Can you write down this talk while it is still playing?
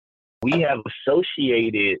We have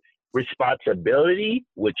associated responsibility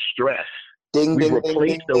with stress. Ding, We've ding, ding,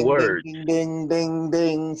 replaced ding, the ding, words. ding, ding, ding,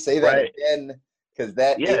 ding. Say that Right. again, because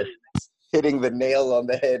that Yes. is hitting the nail on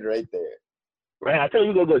the head right there. Right. I tell you,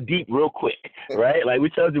 we're going to go deep real quick, right? Like we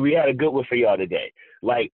told you, we had a good one for y'all today.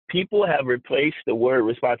 Like people have replaced the word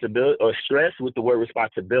responsibility or stress with the word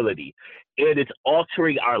responsibility, and it's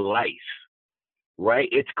altering our life, right?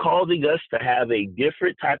 It's causing us to have a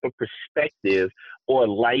different type of perspective on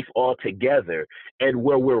life altogether. And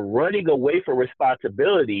where we're running away from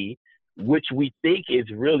responsibility, which we think is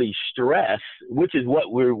really stress, which is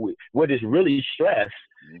what is really stress,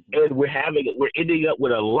 and we're ending up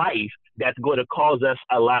with a life that's going to cause us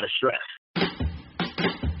a lot of stress.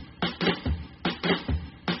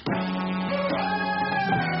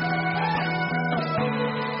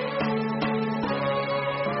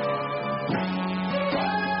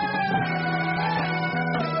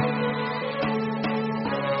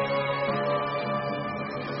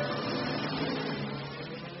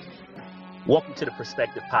 Welcome to the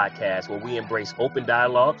Perspective Podcast, where we embrace open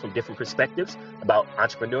dialogue from different perspectives about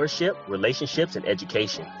entrepreneurship, relationships, and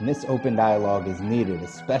education. And this open dialogue is needed,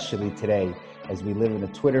 especially today, as we live in a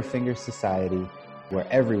Twitter finger society where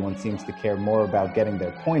everyone seems to care more about getting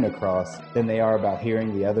their point across than they are about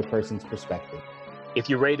hearing the other person's perspective. If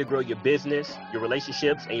you're ready to grow your business, your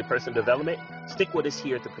relationships, and your personal development, stick with us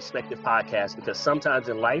here at the Perspective Podcast, because sometimes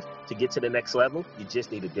in life, to get to the next level, you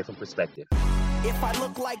just need a different perspective. If I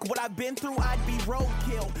look like what I've been through, I'd be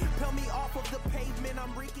roadkill. Peel me off of the pavement,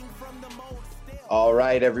 I'm reeking from the mold still. All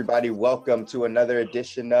right, everybody, welcome to another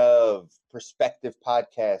edition of Perspective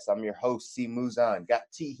Podcast. I'm your host, Mouzon. Got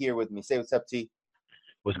T here with me. Say what's up, T.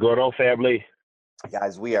 What's going on, family?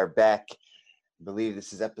 Guys, we are back. I believe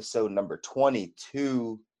this is episode number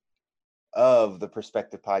 22 of the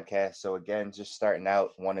Perspective Podcast. So again, just starting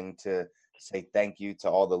out, wanting to say thank you to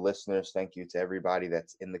all the listeners. Thank you to everybody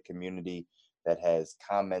that's in the community that has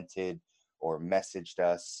commented or messaged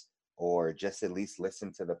us or just at least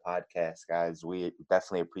listened to the podcast, guys. We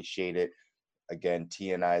definitely appreciate it. Again,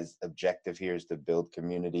 T and I's objective here is to build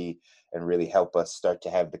community and really help us start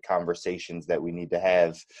to have the conversations that we need to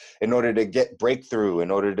have in order to get breakthrough,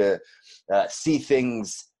 in order to see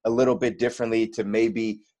things a little bit differently, to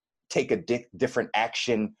maybe take a different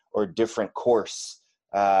action or different course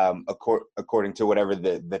according to whatever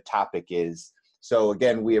the topic is. So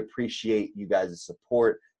again, we appreciate you guys'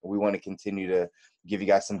 support. We want to continue to give you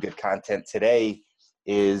guys some good content. Today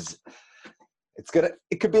it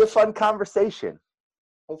could be a fun conversation.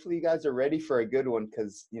 Hopefully you guys are ready for a good one,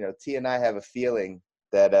 because T and I have a feeling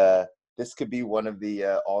that this could be one of the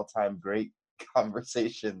all-time great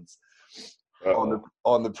conversations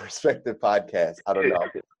on the Perspective Podcast. I don't know.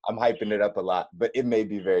 I'm hyping it up a lot, but it may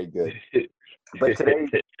be very good. But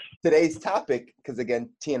today's topic, because again,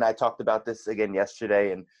 T and I talked about this again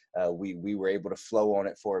yesterday, and we were able to flow on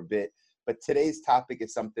it for a bit. But today's topic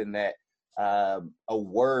is something that a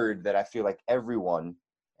word that I feel like everyone,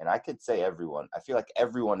 and I could say everyone, I feel like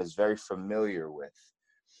everyone is very familiar with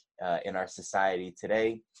in our society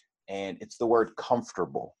today, and it's the word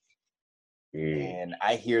comfortable. And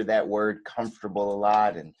I hear that word comfortable a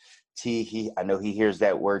lot, and I know he hears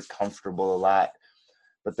that word comfortable a lot.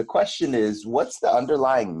 But the question is, what's the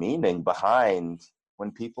underlying meaning behind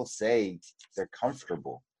when people say they're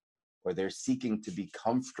comfortable or they're seeking to be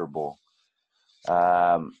comfortable?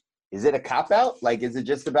 Is it a cop-out? Like, is it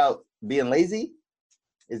just about being lazy?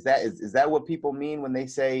 Is that what people mean when they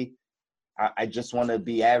say, I just want to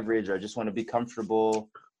be average, or I just want to be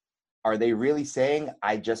comfortable? Are they really saying,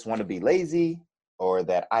 I just want to be lazy, or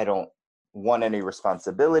that I don't want any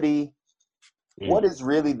responsibility? What is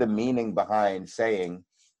really the meaning behind saying,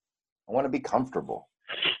 I want to be comfortable?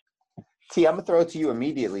 T, I'm going to throw it to you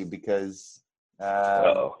immediately because,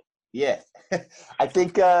 yeah, I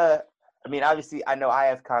think, obviously, I know I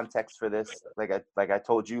have context for this. Like I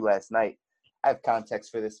told you last night, I have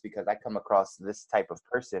context for this because I come across this type of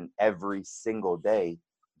person every single day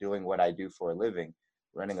doing what I do for a living,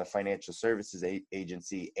 running a financial services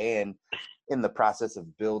agency, and in the process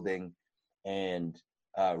of building and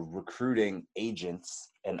recruiting agents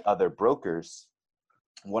and other brokers.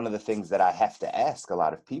 One of the things that I have to ask a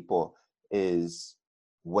lot of people is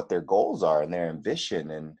what their goals are and their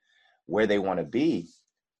ambition and where they want to be.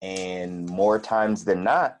 And more times than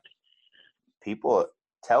not, people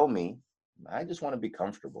tell me, I just want to be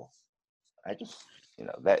comfortable. I just,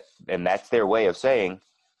 and that's their way of saying,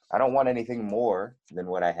 I don't want anything more than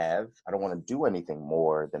what I have. I don't want to do anything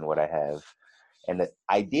more than what I have. And that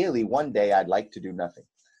ideally, one day I'd like to do nothing.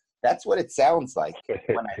 That's what it sounds like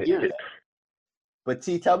when I hear that. But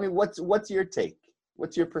T, tell me, what's your take?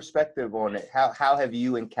 what's your perspective on it? How have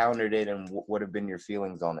you encountered it, and what have been your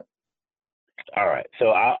feelings on it? All right. So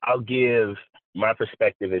I'll give my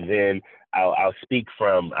perspective, and then I'll speak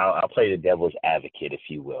from, I'll play the devil's advocate, if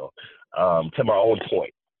you will, to my own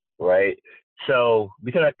point, right? So,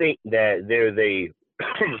 because I think that there's a,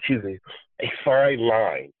 excuse me, a fine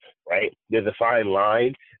line, right? There's a fine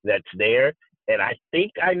line that's there. And I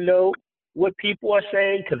think I know what people are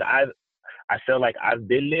saying, because I feel like I've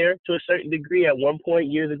been there to a certain degree at one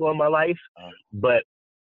point years ago in my life. But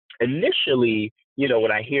initially,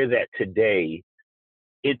 when I hear that today,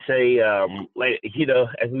 it's a, like,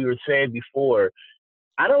 as we were saying before,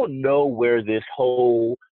 I don't know where this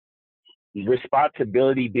whole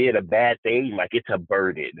responsibility being a bad thing, like it's a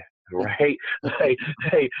burden, right?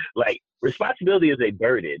 like responsibility is a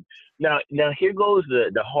burden. Now here goes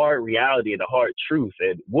the hard reality and the hard truth,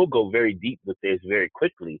 and we'll go very deep with this very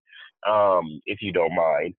quickly, if you don't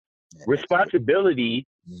mind. Responsibility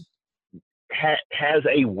has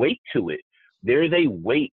a weight to it. There is a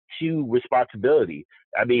weight to responsibility.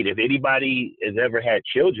 I mean, if anybody has ever had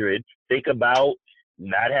children, think about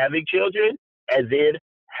not having children and then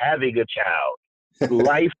having a child.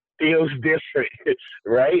 Life feels different,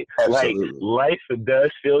 right? Absolutely. Like, life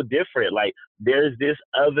does feel different. Like, there's this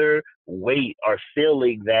other weight or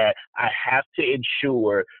feeling that I have to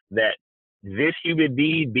ensure that this human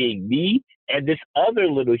being me and this other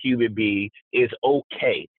little human being is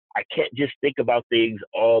okay. I can't just think about things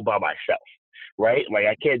all by myself, right? Like,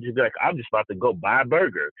 I can't just be like, I'm just about to go buy a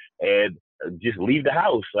burger and just leave the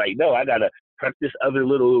house. Like, no, I gotta prep this other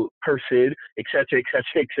little person, et cetera, et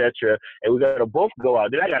cetera, et cetera. And we gotta both go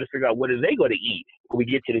out. Then I gotta figure out what are they gonna eat when we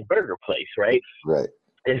get to this burger place, right? Right.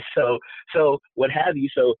 And so what have you.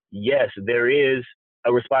 So yes, there is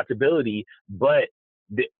a responsibility, but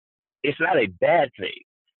it's not a bad thing,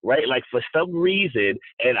 right? Like, for some reason,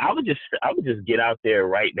 and I would just get out there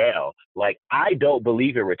right now. Like, I don't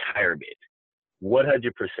believe in retirement,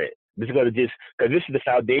 100%. This is gonna just, because this is the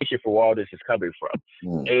foundation for where all this is coming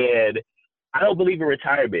from, and I don't believe in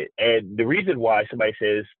retirement. And the reason why somebody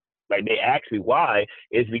says, like, they ask me why,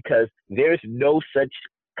 is because there's no such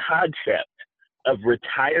concept of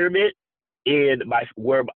retirement in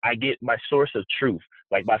where I get my source of truth,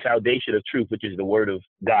 like my foundation of truth, which is the word of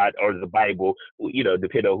God or the Bible,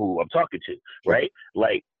 depending on who I'm talking to, right?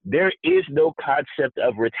 Like, there is no concept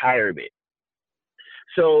of retirement.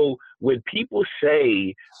 So when people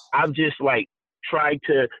say, I'm just like trying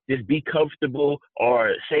to just be comfortable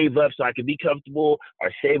or save up so I can be comfortable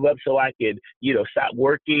or save up so I can, stop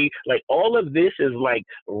working, like, all of this is like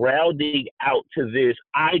rounding out to this,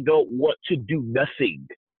 I don't want to do nothing.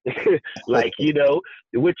 Like,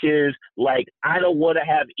 which is like, I don't want to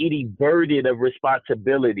have any burden of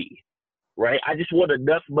responsibility, right? I just want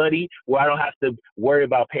enough money where I don't have to worry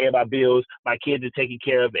about paying my bills, my kids are taken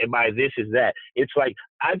care of, and my this is that. It's like,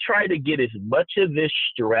 I'm trying to get as much of this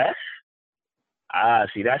stress.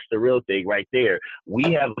 See, that's the real thing right there.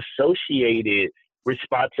 We have associated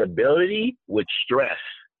responsibility with stress.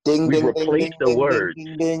 Ding, We've ding, replaced ding, the words.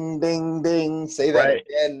 ding, ding, ding, ding. Say that right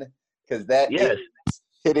again, because that is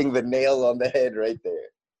hitting the nail on the head right there.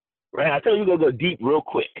 Right, I told you we're gonna go deep real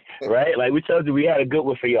quick, right? Like, we told you we had a good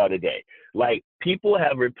one for y'all today. Like, people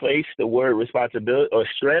have replaced the word responsibility or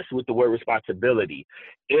stress with the word responsibility,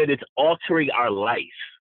 and it's altering our life,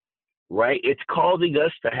 right? It's causing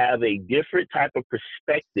us to have a different type of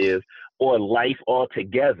perspective on life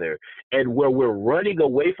altogether, and where we're running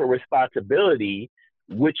away from responsibility,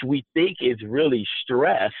 which we think is really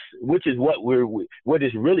stress, which is what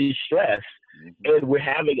is really stress, and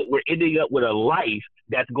we're ending up with a life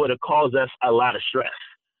that's going to cause us a lot of stress.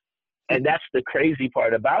 And that's the crazy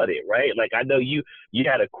part about it, right? Like, I know you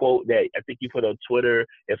had a quote that I think you put on Twitter,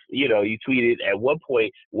 if you tweeted at one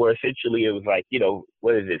point, where essentially it was like,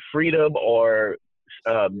 what is it, freedom or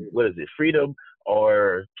freedom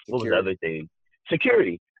or what was the other thing?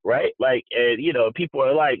 Security, right? Like, and people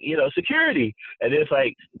are like, security, and it's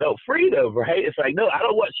like, no, freedom, right? It's like, no, I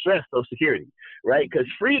don't want stress, no security, right? Because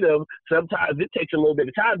freedom, sometimes it takes a little bit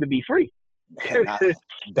of time to be free. It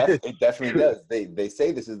definitely does. They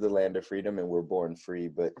say this is the land of freedom and we're born free,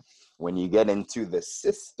 but when you get into the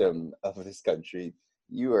system of this country,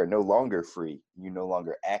 you are no longer free. You no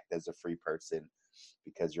longer act as a free person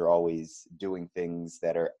because you're always doing things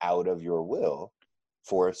that are out of your will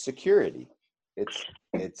for security.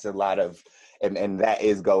 It's a lot of, and that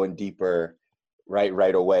is going deeper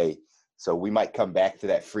right away. So we might come back to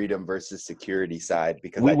that freedom versus security side,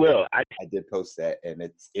 because I did post that, and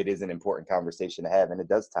it is an important conversation to have, and it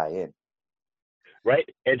does tie in. Right.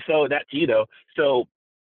 And so that's,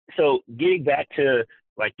 so getting back to,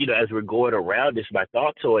 like, as we're going around this, my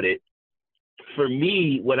thoughts on it, for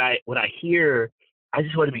me, when I hear I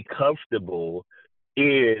just want to be comfortable,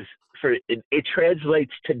 is it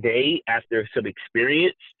translates today after some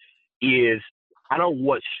experience is I don't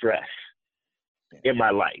want stress in my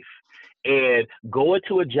life. And going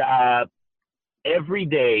to a job every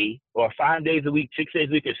day or 5 days a week, 6 days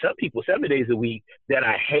a week, and some people 7 days a week that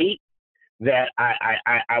I hate, that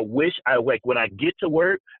I wish I like when I get to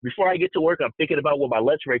work, before I get to work, I'm thinking about what my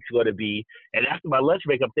lunch break's going to be. And after my lunch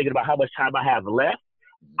break, I'm thinking about how much time I have left.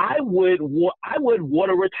 I would want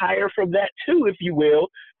to retire from that too, if you will,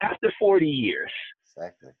 after 40 years.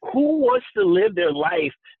 Exactly. Who wants to live their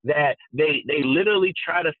life that they literally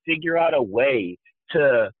try to figure out a way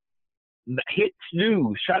to hit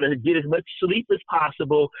snooze, try to get as much sleep as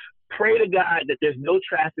possible, pray to God that there's no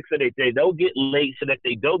traffic so that they don't get late, so that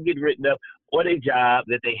they don't get written up on a job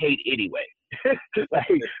that they hate anyway.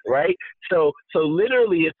 Like, right? So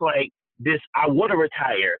literally it's like this, I want to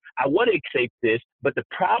retire. I want to accept this, but the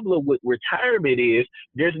problem with retirement is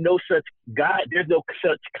there's no such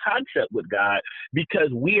concept with God,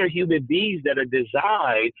 because we are human beings that are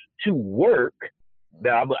designed to work.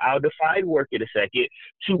 Now, I'll define work in a second,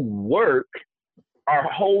 to work our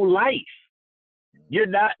whole life.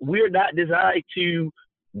 We're not designed to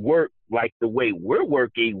work like the way we're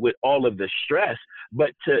working with all of the stress,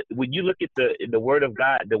 but when you look at in the Word of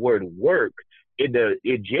God, the word work in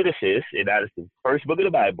Genesis, and that is the first book of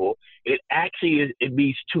the Bible, it actually it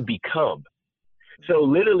means to become. So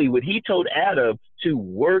literally, when he told Adam to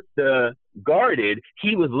work the garden,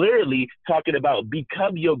 he was literally talking about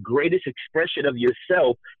become your greatest expression of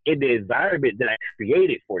yourself in the environment that I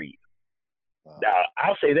created for you. Wow. Now,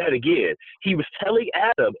 I'll say that again. He was telling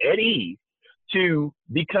Adam and Eve to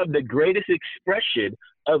become the greatest expression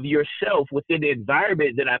of yourself within the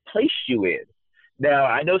environment that I placed you in. Now,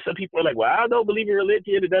 I know some people are like, well, I don't believe in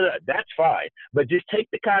religion. That's fine. But just take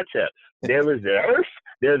the concept. There is the earth.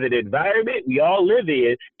 There's an environment we all live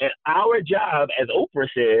in. And our job, as Oprah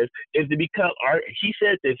says, is to become she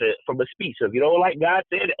said this from a speech. So if you don't like God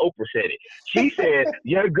said it, Oprah said it. She said,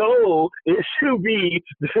 your goal is to be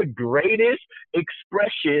the greatest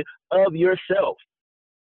expression of yourself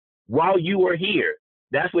while you are here.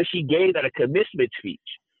 That's what she gave at a commencement speech.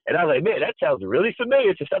 And I was like, man, that sounds really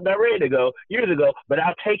familiar to something I read years ago, but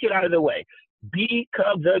I'll take it out of the way.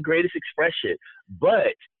 Become the greatest expression.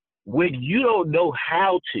 But when you don't know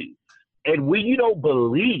how to, and when you don't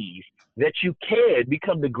believe that you can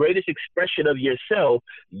become the greatest expression of yourself,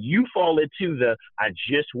 you fall into the I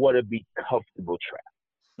just want to be comfortable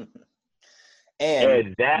trap.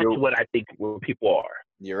 and that's what I think where people are.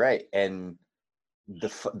 You're right. And the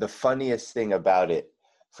funniest thing about it,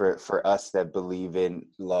 for us that believe in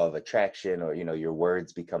law of attraction, or, your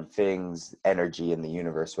words become things, energy in the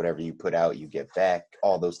universe, whatever you put out, you get back,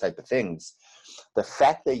 all those type of things. The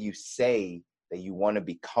fact that you say that you want to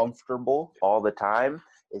be comfortable all the time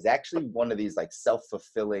is actually one of these like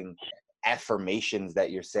self-fulfilling affirmations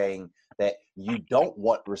that you're saying that you don't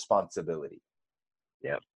want responsibility.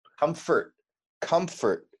 Yeah. Comfort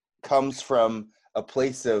comes from a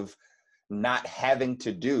place of not having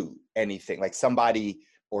to do anything, like somebody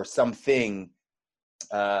or something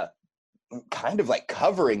kind of like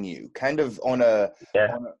covering you, kind of on a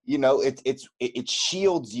it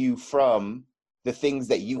shields you from the things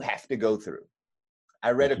that you have to go through.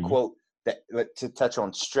 I read a quote that, to touch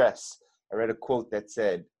on stress, I read a quote that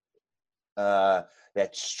said that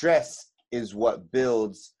stress is what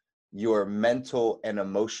builds your mental and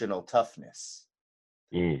emotional toughness.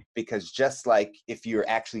 Because just like if you're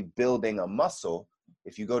actually building a muscle,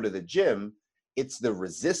 if you go to the gym, it's the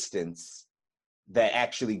resistance that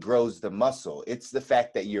actually grows the muscle. It's the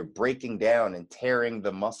fact that you're breaking down and tearing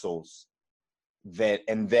the muscles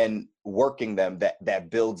and then working them that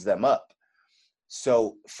builds them up.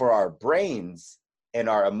 So for our brains and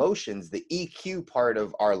our emotions, the EQ part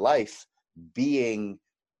of our life being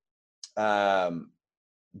a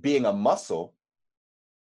muscle,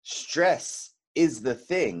 stress is the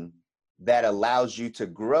thing that allows you to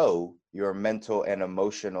grow your mental and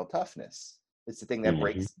emotional toughness. It's the thing that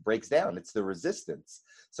breaks down. It's the resistance.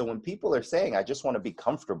 So when people are saying, I just want to be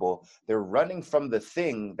comfortable, they're running from the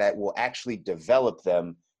thing that will actually develop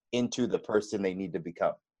them into the person they need to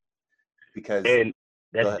become. And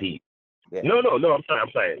that's deep. Yeah. No, I'm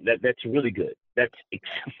sorry. That's really good. That's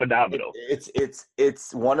phenomenal.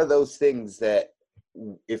 It's one of those things that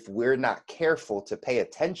if we're not careful to pay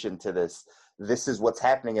attention to this is what's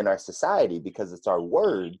happening in our society, because it's our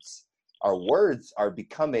words. Our words are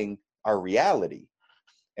becoming our reality.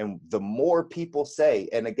 And the more people say,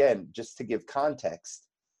 and again, just to give context,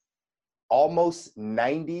 almost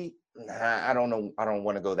 90, I don't know, I don't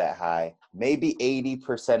want to go that high, maybe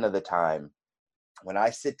 80% of the time, when I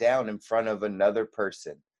sit down in front of another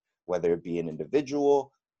person, whether it be an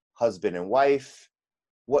individual, husband and wife,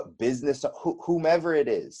 what business, whomever it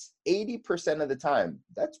is, 80% of the time,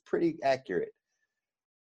 that's pretty accurate.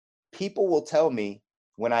 People will tell me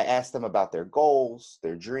when I ask them about their goals,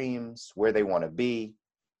 their dreams, where they want to be,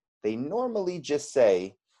 they normally just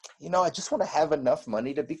say, I just want to have enough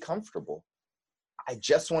money to be comfortable. I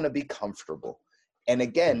just want to be comfortable. And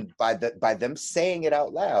again, by them saying it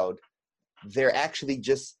out loud, they're actually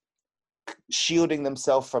just shielding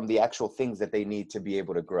themselves from the actual things that they need to be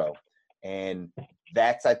able to grow. And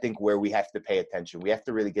that's, I think, where we have to pay attention. We have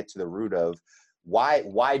to really get to the root of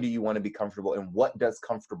why do you want to be comfortable, and what does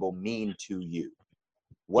comfortable mean to you?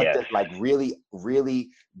 What does, like, really, really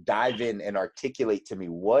dive in and articulate to me,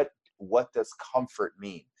 what does comfort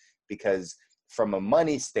mean? Because from a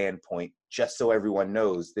money standpoint, just so everyone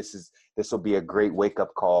knows, this will be a great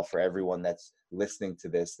wake-up call for everyone that's listening to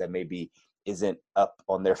this that maybe isn't up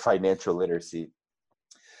on their financial literacy.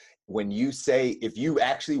 When you say, if you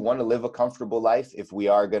actually want to live a comfortable life, if we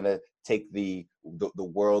are going to take the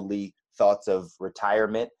worldly thoughts of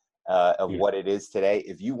retirement, what it is today,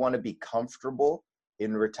 if you want to be comfortable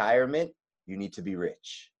in retirement, you need to be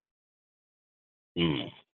rich.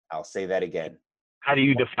 I'll say that again. How do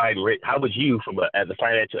you define rich? How would you, as a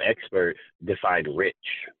financial expert, define rich?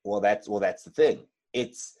 Well, that's the thing.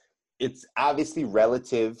 It's obviously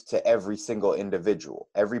relative to every single individual.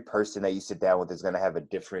 Every person that you sit down with is going to have a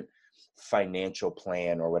different financial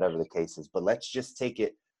plan or whatever the case is. But let's just take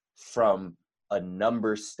it from a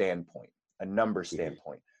numbers standpoint.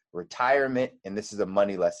 Retirement, and this is a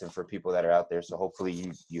money lesson for people that are out there, so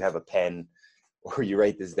hopefully you have a pen or you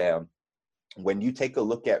write this down. When you take a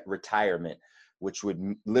look at retirement, which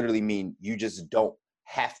would literally mean you just don't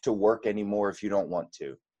have to work anymore if you don't want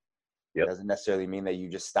to. It doesn't necessarily mean that you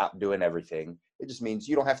just stop doing everything. It just means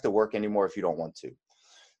you don't have to work anymore if you don't want to.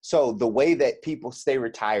 So the way that people stay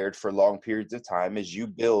retired for long periods of time is you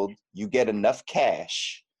get enough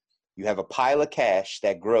cash, you have a pile of cash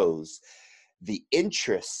that grows. The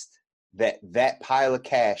interest that pile of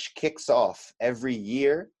cash kicks off every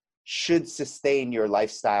year should sustain your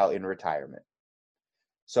lifestyle in retirement.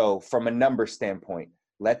 So from a number standpoint,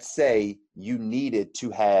 let's say you needed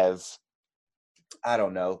to have, I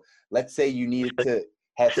don't know, let's say you needed to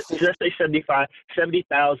have let's say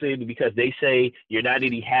 70,000, because they say you're not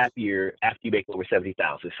any happier after you make over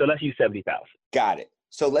 70,000. So let's use 70,000. Got it.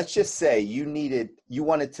 So let's just say you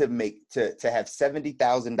wanted to have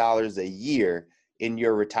 $70,000 a year in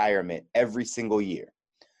your retirement every single year.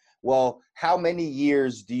 Well, how many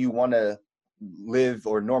years do you want to live,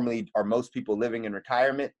 or normally are most people living in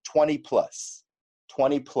retirement? 20 plus,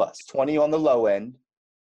 20 on the low end.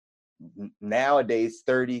 Nowadays,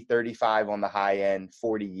 30, 35 on the high end,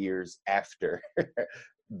 40 years after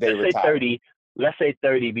they retire. Let's say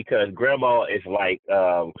 30 because grandma is like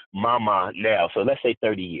mama now. So let's say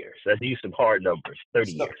 30 years. Let's use some hard numbers,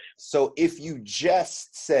 30 years. So if you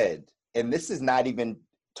just said, and this is not even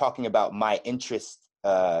talking about my interest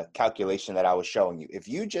calculation that I was showing you. If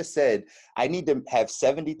you just said, I need to have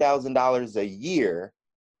 $70,000 a year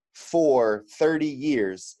for 30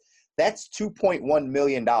 years, that's $2.1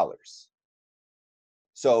 million.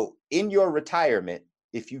 So in your retirement,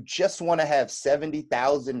 if you just want to have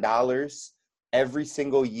 $70,000 every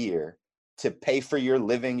single year to pay for your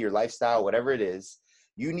living, your lifestyle, whatever it is,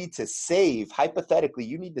 you need to save, hypothetically,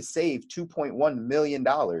 you need to save $2.1 million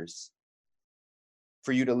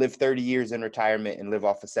for you to live 30 years in retirement and live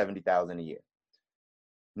off of $70,000 a year.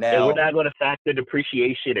 Now, and we're not going to factor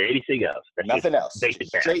depreciation or anything else. That's nothing else.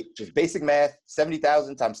 Just basic math.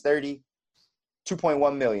 70,000 times 30,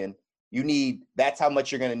 2.1 million. That's how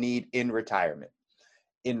much you're going to need in retirement.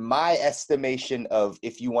 In my estimation of,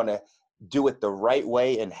 if you want to do it the right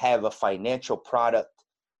way and have a financial product,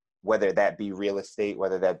 whether that be real estate,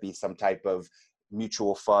 whether that be some type of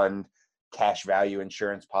mutual fund, cash value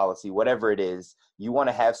insurance policy, whatever it is, you want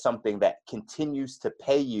to have something that continues to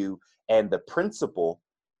pay you, and the principal,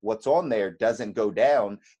 what's on there, doesn't go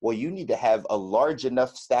down. Well, you need to have a large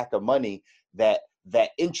enough stack of money that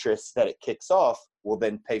interest that it kicks off will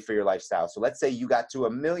then pay for your lifestyle. So let's say you got to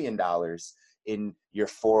 $1 million in your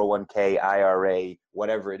 401k, IRA,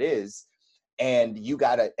 whatever it is, and you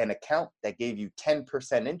got an account that gave you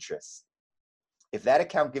 10% interest. If that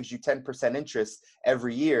account gives you 10% interest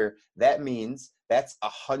every year, that means that's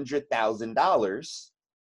 $100,000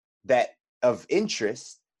 of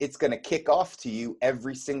interest it's going to kick off to you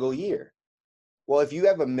every single year. Well, if you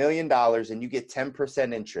have $1 million and you get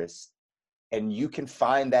 10% interest, and you can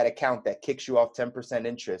find that account that kicks you off 10%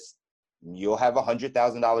 interest, you'll have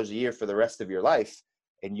 $100,000 a year for the rest of your life,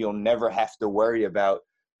 and you'll never have to worry about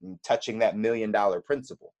touching that $1 million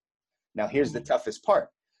principal. Now, here's the toughest part.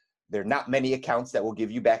 There are not many accounts that will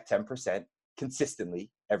give you back 10% consistently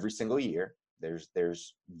every single year.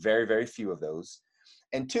 There's very, very few of those.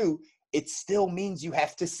 And two, it still means you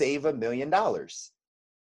have to save $1 million. That's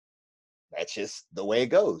just the way it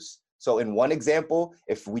goes. So in one example,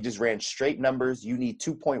 if we just ran straight numbers, you need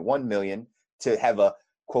 2.1 million to have a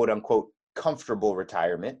quote unquote comfortable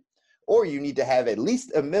retirement, or you need to have at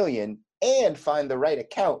least $1 million and find the right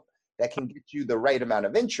account that can get you the right amount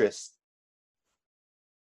of interest,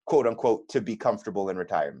 quote unquote, to be comfortable in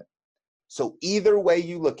retirement. So either way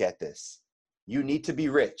you look at this, you need to be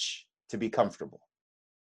rich to be comfortable.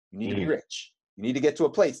 You need to be rich. You need to get to a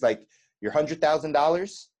place like your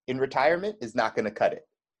 $100,000 in retirement is not going to cut it.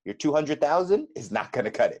 Your $200,000 is not going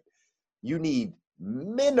to cut it. You need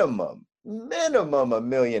minimum $1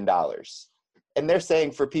 million. And they're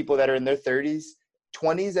saying for people that are in their 30s,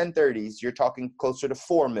 20s and 30s, you're talking closer to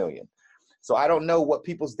 4 million. So I don't know what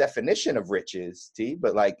people's definition of rich is, T,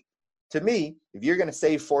 but like to me, if you're going to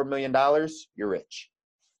save $4 million, you're rich.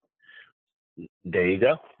 There you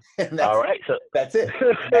go. All right. So that's it.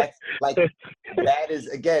 That's like, that is,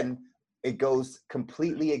 again, it goes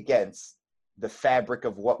completely against the fabric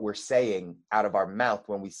of what we're saying out of our mouth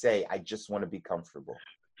when we say, I just want to be comfortable.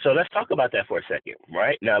 So let's talk about that for a second,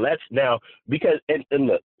 right? Because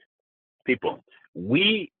look, people,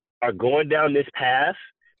 we are going down this path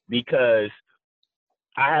because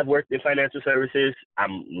I have worked in financial services.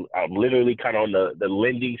 I'm literally kind of on the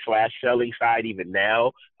lending / selling side even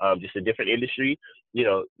now, just a different industry. You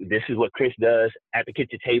know, this is what Chris does at the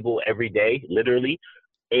kitchen table every day, literally.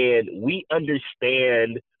 And we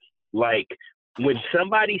understand, like, when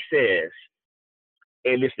somebody says,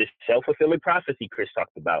 and it's this self-fulfilling prophecy Chris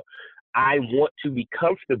talked about, I want to be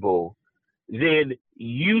comfortable, then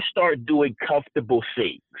you start doing comfortable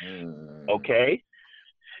things, okay?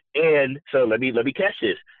 And so let me catch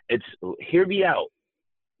this. Hear me out.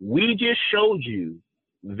 We just showed you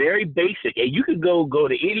very basic, and you can go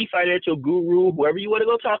to any financial guru, whoever you want to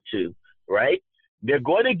go talk to, right? They're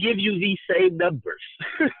going to give you these same numbers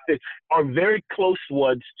or very close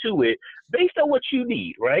ones to it based on what you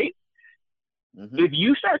need, right? If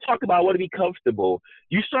you start talking about I want to be comfortable,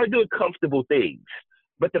 you start doing comfortable things.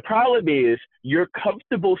 But the problem is your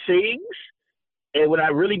comfortable things, and what I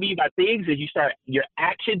really mean by things is your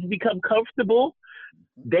actions become comfortable.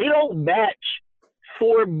 They don't match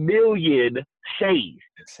 4 million saved.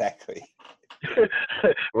 Exactly.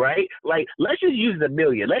 Right? Like, let's just use the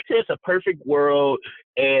million. Let's say it's a perfect world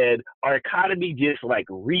and our economy just like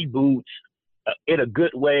reboots in a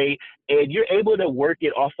good way, and you're able to work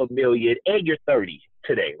it off $1 million, and you're 30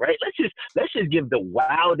 today, right? Let's just give the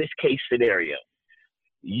wildest case scenario.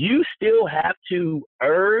 You still have to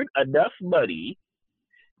earn enough money,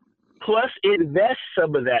 plus invest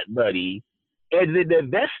some of that money, and then the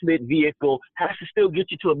investment vehicle has to still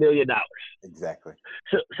get you to $1 million. Exactly.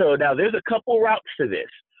 So now there's a couple routes to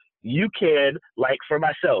this. You can, like for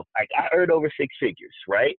myself, like I earn over 6 figures,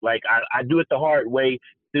 right? Like I do it the hard way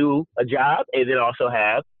through a job, and then also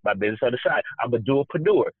have my business on the side. I'm a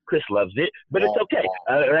dualpreneur. Chris loves it, but it's okay,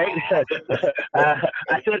 right?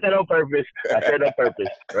 I said that on purpose.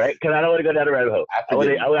 Right? Because I don't want to go down the rabbit hole. I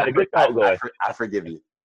want a good thought going. I forgive you.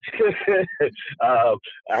 All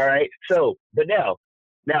right. So, but now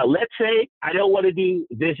let's say I don't want to do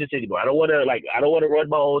business anymore. I don't want to run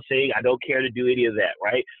my own thing. I don't care to do any of that,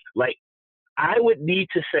 right? Like, I would need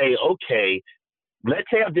to say, okay, let's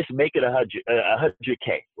say I'm just making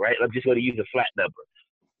 100K, right? I'm just going to use a flat number.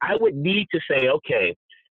 I would need to say, okay,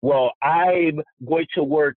 well, I'm going to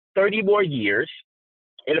work 30 more years,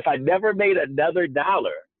 and if I never made another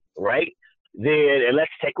dollar, right, then, and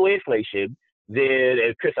let's take away inflation, then,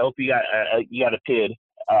 and Chris, I hope you got a pen.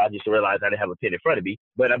 I just realized I didn't have a pen in front of me,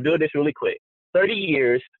 but I'm doing this really quick. 30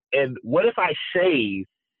 years, and what if I save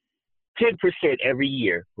 10% every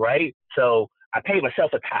year, right? So I pay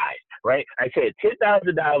myself a tithe, right? I said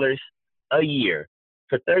 $10,000 a year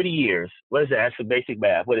for 30 years. What is that? That's some basic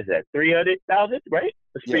math. What is that? 300,000, right?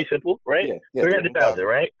 That's pretty simple, right? Yeah, 300,000,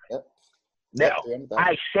 right? Yep. Now,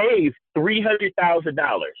 I saved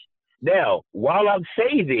 $300,000. Now, while I'm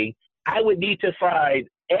saving, I would need to find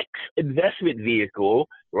X investment vehicle,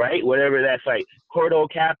 right? Whatever that's like, Cordon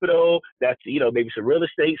Capital, that's, maybe some real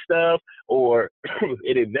estate stuff, or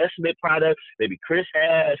an investment product, maybe Chris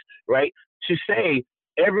has, right? To say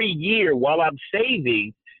every year while I'm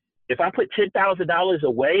saving, if I put $10,000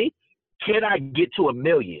 away, can I get to $1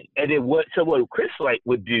 million? And then what Chris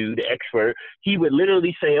would do, the expert, he would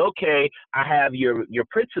literally say, okay, I have your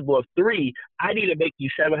principal of 3, I need to make you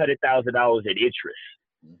 $700,000 in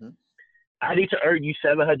interest. I need to earn you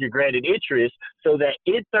 700 grand in interest so that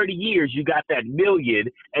in 30 years you got that million,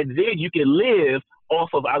 and then you can live off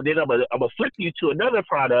of. Then I'm gonna flip you to another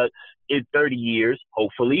product in 30 years,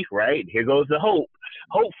 hopefully, right? Here goes the hope.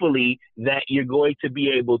 Hopefully that you're going to be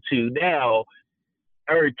able to now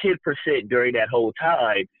earn 10% during that whole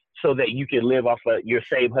time, so that you can live off of your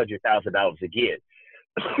same $100,000 again.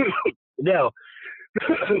 Now,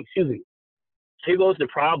 excuse me. Here goes the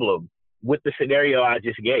problem with the scenario I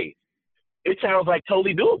just gave. It sounds like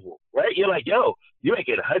totally doable, right? You're like, yo, you make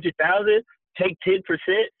it 100,000, take 10%,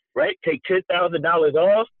 right? Take $10,000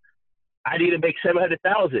 off. I need to make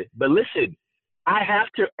 700,000. But listen, I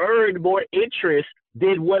have to earn more interest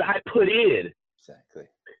than what I put in. Exactly.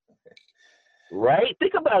 Right?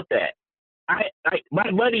 Think about that. My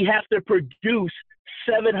money has to produce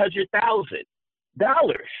 $700,000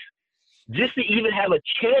 just to even have a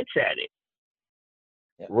chance at it.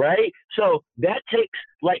 Yep. Right? So that takes,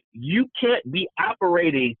 like, you can't be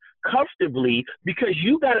operating comfortably, because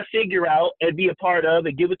you got to figure out and be a part of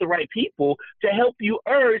and give it the right people to help you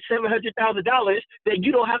earn $700,000 that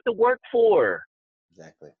you don't have to work for.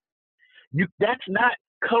 Exactly. That's not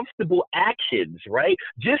comfortable actions, right?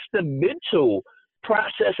 Just the mental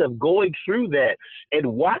process of going through that and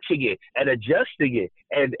watching it and adjusting it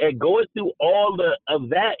and going through all of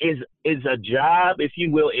that is a job, if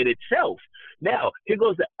you will, in itself. Now, here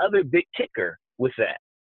goes the other big kicker with that.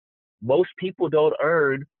 Most people don't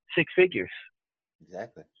earn six figures.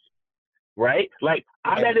 Exactly. Right? Like,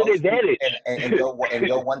 I'm at an advantage. And go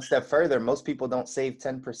one step further. Most people don't save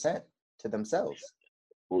 10% to themselves.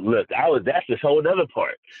 Look, that's this whole other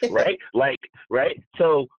part, right? Right?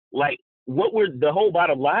 So, like, the whole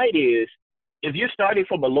bottom line is, if you're starting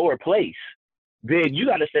from a lower place, then you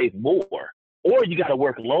got to save more, or you got to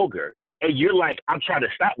work longer. And you're like, I'm trying to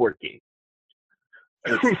stop working.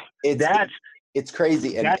 It's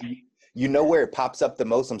crazy. And you know where it pops up the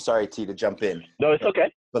most? I'm sorry, T, to jump in. No, it's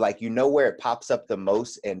okay. But like, you know where it pops up the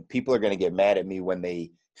most, and people are going to get mad at me when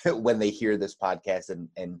they hear this podcast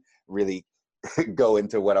and really go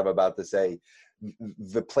into what I'm about to say.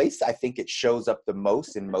 The place I think it shows up the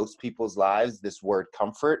most in most people's lives, this word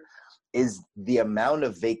comfort, is the amount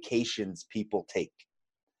of vacations people take.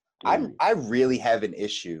 I really have an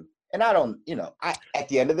issue, and I don't, at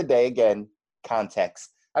the end of the day, again,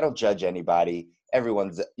 context, I don't judge anybody.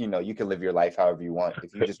 Everyone's, you can live your life however you want.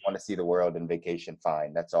 If you just want to see the world and vacation,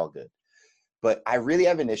 fine, that's all good. But I really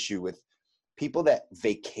have an issue with people that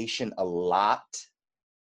vacation a lot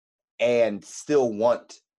and still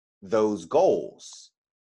want those goals,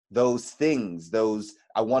 those things,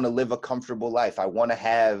 I want to live a comfortable life. I want to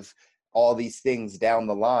have all these things down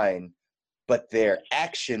the line, but their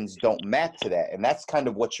actions don't map to that. And that's kind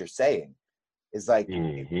of what you're saying. Is like,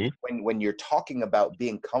 when you're talking about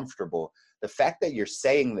being comfortable, the fact that you're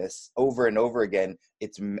saying this over and over again,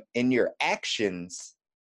 it's in your actions,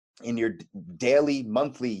 in your daily,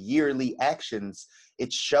 monthly, yearly actions,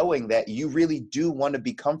 it's showing that you really do want to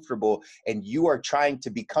be comfortable, and you are trying to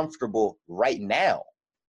be comfortable right now.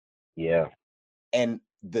 Yeah. And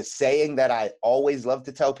the saying that I always love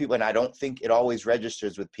to tell people, and I don't think it always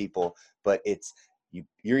registers with people, but it's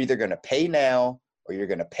you're either going to pay now or you're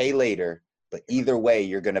going to pay later, but either way,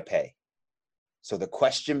 you're going to pay. So the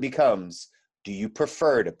question becomes, do you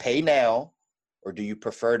prefer to pay now or do you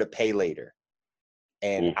prefer to pay later?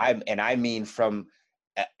 And I mean from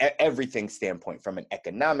everything standpoint, from an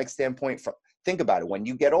economic standpoint. Think about it. When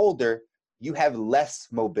you get older, you have less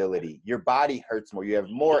mobility. Your body hurts more. You have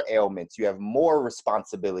more ailments. You have more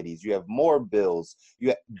responsibilities. You have more bills.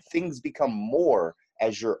 Things become more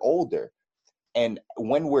as you're older. And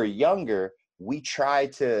when we're younger, we try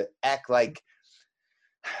to act like,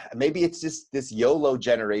 maybe it's just this YOLO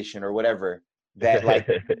generation or whatever, that like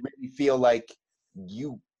really feel like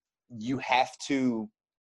you have to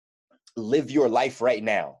live your life right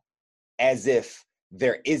now, as if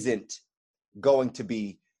there isn't going to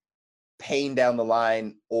be pain down the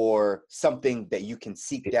line or something that you can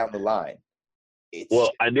seek down the line. This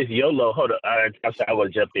YOLO, hold on, I'm sorry, I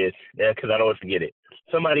want to jump in because I don't want to forget it.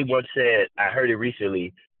 Somebody once said, I heard it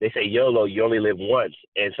recently, they say YOLO, you only live once,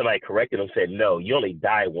 and somebody corrected them, said, no, you only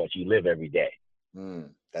die once, you live every day.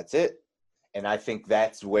 That's it. And I think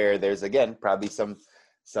that's where there's, again, probably some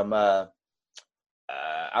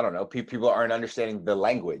I don't know, people aren't understanding the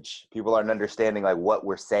language. People aren't understanding like what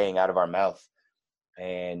we're saying out of our mouth.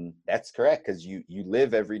 And that's correct, because you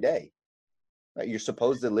live every day. Right? You're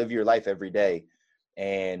supposed to live your life every day,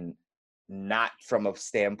 and not from a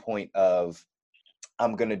standpoint of,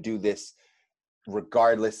 I'm going to do this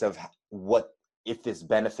regardless of if this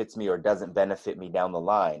benefits me or doesn't benefit me down the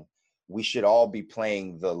line. we should all be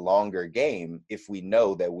playing the longer game if we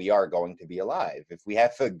know that we are going to be alive. If we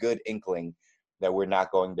have a good inkling that we're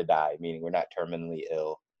not going to die, meaning we're not terminally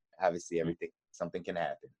ill. Obviously, something can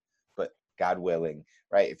happen, but God willing,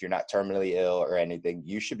 right? If you're not terminally ill or anything,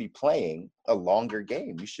 you should be playing a longer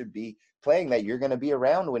game. You should be playing that you're going to be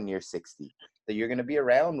around when you're 60, that you're going to be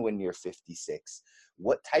around when you're 56.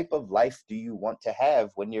 What type of life do you want to have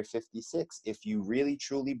when you're 56? If you really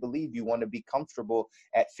truly believe you want to be comfortable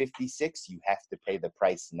at 56, you have to pay the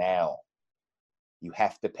price now. You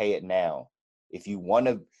have to pay it now. If you want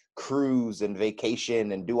to cruise and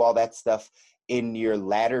vacation and do all that stuff in your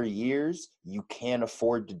latter years, you can't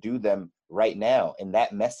afford to do them right now. And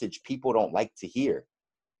that message people don't like to hear.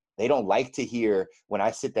 They don't like to hear when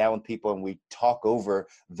I sit down with people and we talk over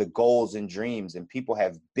the goals and dreams, and people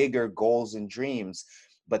have bigger goals and dreams,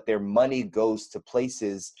 but their money goes to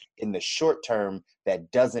places in the short term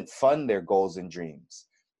that doesn't fund their goals and dreams.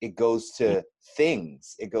 It goes to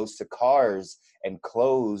things, it goes to cars and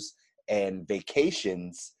clothes and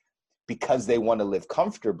vacations because they want to live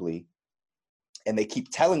comfortably. And they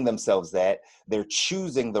keep telling themselves that they're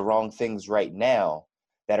choosing the wrong things right now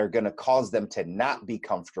that are going to cause them to not be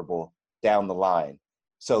comfortable down the line.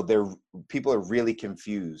 So people are really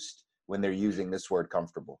confused when they're using this word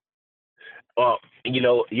comfortable. Well,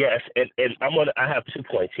 yes, and I have 2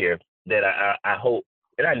 points here that I hope,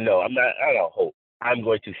 and I don't hope, I'm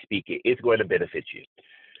going to speak it. It's going to benefit you.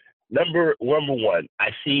 Number one,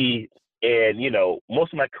 I see, and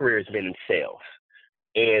most of my career has been in sales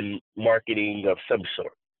and marketing of some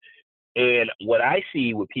sort. And what I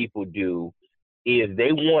see what people do is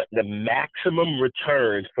they want the maximum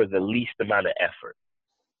return for the least amount of effort.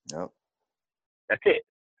 Yep. That's it,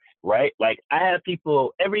 right? Like I have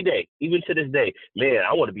people every day, even to this day, man,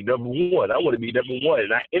 I want to be number one. I want to be number one.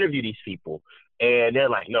 And I interview these people and they're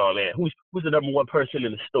like, no, man, who's the number one person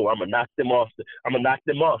in the store? I'm going to knock them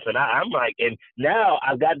off. And I'm like, and now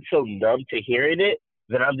I've gotten so numb to hearing it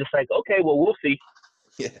that I'm just like, okay, well, we'll see.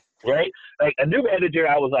 Yeah. Right? Like a new manager,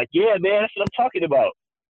 I was like, yeah, man, that's what I'm talking about.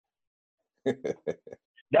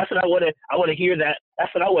 That's what I want to hear.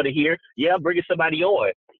 That's what I want to hear. Yeah, I'm bringing somebody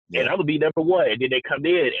on, and I'm gonna be number one. And then they come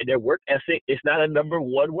in, and their work ethic is not a number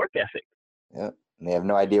one work ethic. Yeah, and they have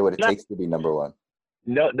no idea what it takes to be number one.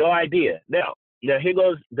 No idea. Now here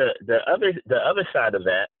goes the other side of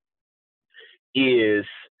that is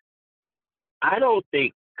I don't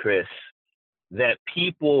think, Chris, that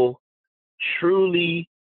people truly.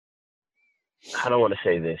 I don't want to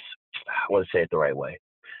say this. I want to say it the right way,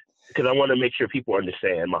 because I want to make sure people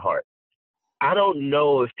understand my heart. I don't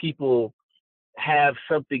know if people have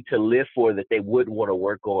something to live for that they wouldn't want to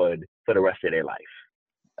work on for the rest of their life.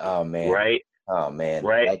 Oh man. Right? Oh man.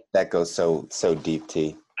 Right? That goes so deep,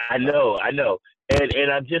 T. I know.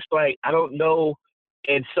 And I'm just like, I don't know.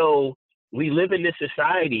 And so we live in this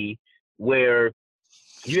society where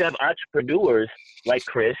you have entrepreneurs like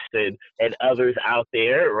Chris and others out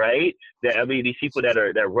there, right? These people that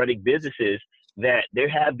are running businesses that they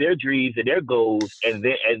have their dreams and their goals and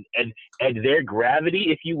their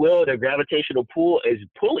gravity, if you will, their gravitational pull is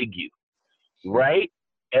pulling you, right?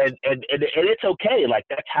 And it's okay. Like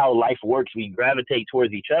that's how life works. We gravitate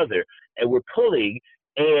towards each other and we're pulling,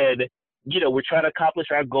 and we're trying to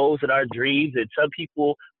accomplish our goals and our dreams. And some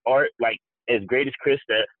people aren't like as great as Chris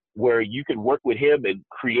where you can work with him and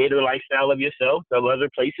create a lifestyle of yourself. Some other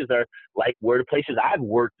places are like where the places I've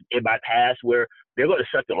worked in my past where they're going to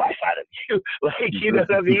suck the life out of you. Like, you know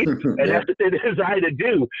what I mean? And that's what they're designed to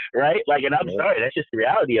do, right? Like, and I'm sorry, that's just the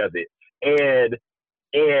reality of it.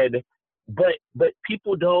 But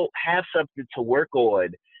people don't have something to work on.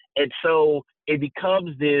 And so it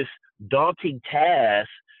becomes this daunting task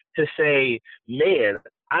to say, man,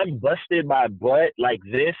 I'm busting my butt like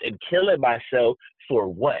this and killing myself for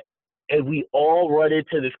what? And we all run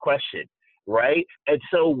into this question, right? And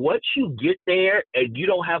so once you get there and you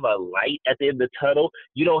don't have a light at the end of the tunnel,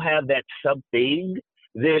 you don't have that something,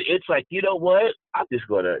 then it's like, you know what? I'm just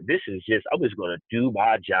going to do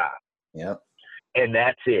my job. Yep. And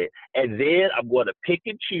that's it. And then I'm going to pick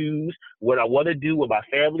and choose what I want to do with my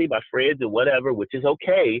family, my friends, and whatever, which is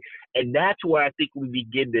okay. And that's where I think we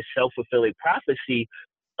begin this self-fulfilling prophecy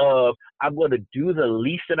of I'm going to do the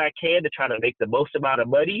least that I can to try to make the most amount of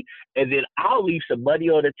money, and then I'll leave some money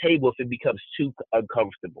on the table if it becomes too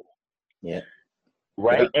uncomfortable. Yeah.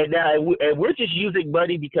 Right. Yeah. And now we're just using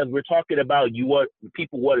money because we're talking about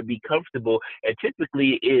people want to be comfortable, and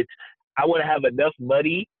typically it's I want to have enough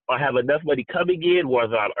money or have enough money coming in,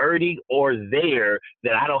 whether I'm earning or there,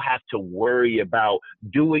 that I don't have to worry about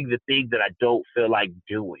doing the thing that I don't feel like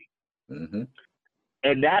doing. Mm-hmm.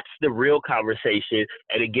 And that's the real conversation.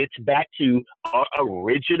 And it gets back to our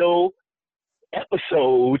original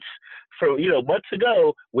episodes from, months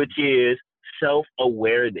ago, which is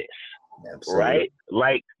self-awareness. Absolutely. Right?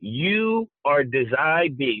 Like, you are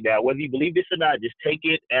designed being, now, whether you believe this or not, just take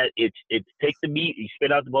it at it's take the meat, you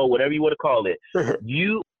spit out the bone, whatever you want to call it.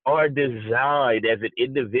 You are designed as an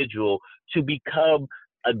individual to become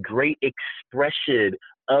a great expression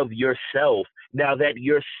of yourself. Now, that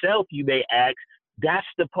yourself, you may ask, that's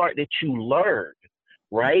the part that you learn,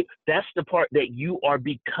 right? That's the part that you are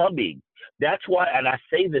becoming. That's why, and I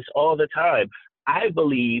say this all the time, I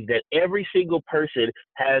believe that every single person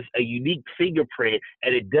has a unique fingerprint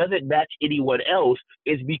and it doesn't match anyone else,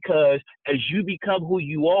 is because as you become who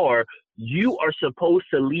you are supposed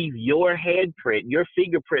to leave your handprint, your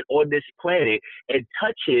fingerprint on this planet and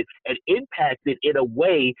touch it and impact it in a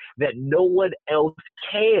way that no one else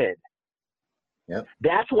can. Yep.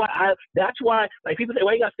 That's why, like, people say,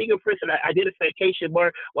 well, you got fingerprints and identification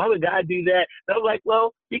mark. Why would God do that? And I'm like,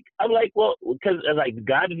 well, because like,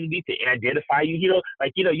 God doesn't need to identify you.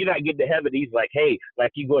 You're not getting to heaven. He's like, hey,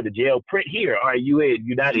 like, you go to jail, print here. Are you in?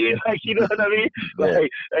 You're not in. Like, you know what I mean? Yeah.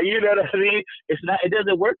 You know what I mean? It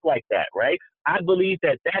doesn't work like that, right? I believe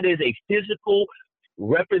that is a physical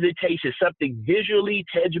representation, something visually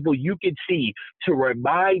tangible you can see, to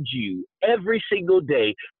remind you every single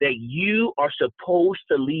day that you are supposed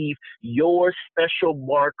to leave your special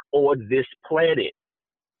mark on this planet.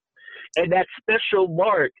 And that special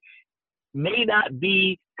mark may not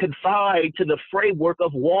be confined to the framework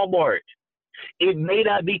of Walmart. It may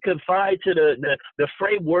not be confined to the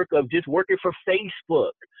framework of just working for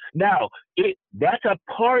Facebook. Now, that's a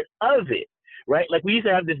part of it, right? Like, we used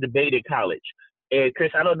to have this debate in college. And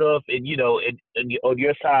Chris, I don't know if, on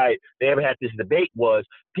your side, they ever had this debate, was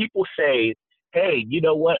people say, hey, you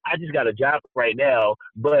know what? I just got a job right now,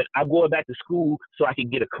 but I'm going back to school so I can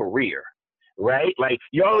get a career, right? Like,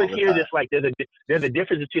 you always hear this, like, there's a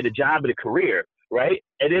difference between a job and a career, right?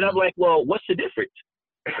 And then I'm like, well, what's the difference?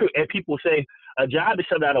 And people say, a job is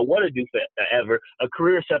something I don't want to do forever. A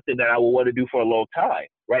career is something that I will want to do for a long time,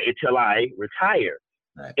 right? Until I retire.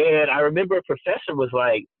 Right. And I remember a professor was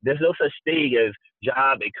like, there's no such thing as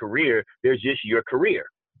job and career. There's just your career.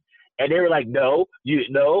 And they were like, no,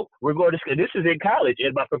 we're going to school. This is in college.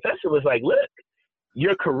 And my professor was like, look,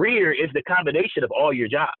 your career is the combination of all your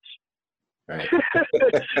jobs. Right.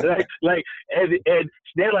 and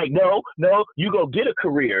they're like, no, you go get a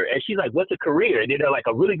career. And she's like, what's a career? And they're like,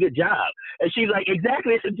 a really good job. And she's like,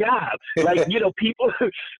 exactly, it's a job. Like,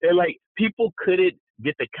 people couldn't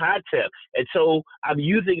get the concept. And so I'm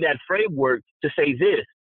using that framework to say this: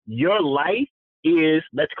 your life is,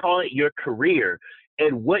 let's call it your career.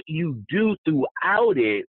 And what you do throughout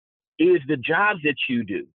it is the jobs that you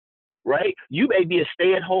do. Right? You may be a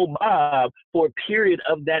stay-at-home mom for a period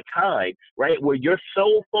of that time, right? Where your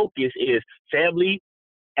sole focus is family,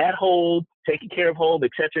 at home, taking care of home, et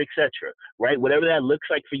cetera, right? Whatever that looks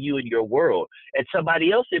like for you in your world. And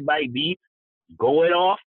somebody else, it might be going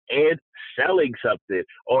off and selling something,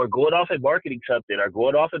 or going off and marketing something, or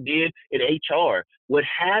going off and being in HR, what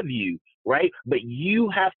have you, right? But you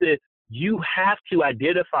have to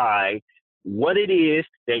identify what it is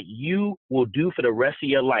that you will do for the rest of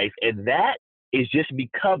your life. And that is just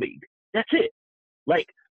becoming. That's it. Like,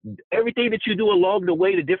 everything that you do along the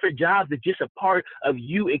way, the different jobs, is just a part of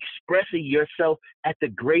you expressing yourself at the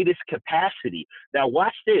greatest capacity. Now,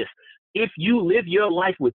 watch this. If you live your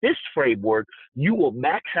life with this framework, you will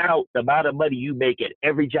max out the amount of money you make at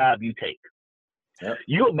every job you take. Yep.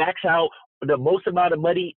 You'll max out the most amount of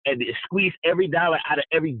money and squeeze every dollar out of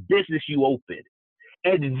every business you open.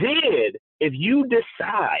 And then, if you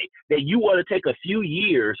decide that you want to take a few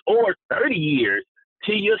years or 30 years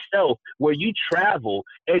to yourself, where you travel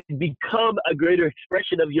and become a greater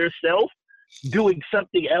expression of yourself, doing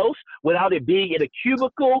something else without it being in a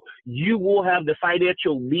cubicle, you will have the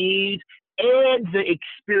financial means and the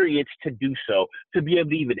experience to do so, to be able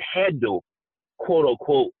to even handle, quote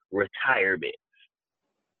unquote, retirement.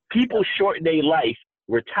 People shorten their life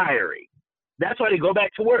retiring. That's why they go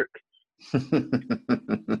back to work.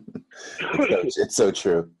 It's so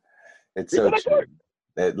true. It's so true.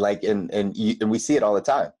 That, like, and we see it all the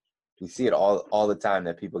time. We see it all the time,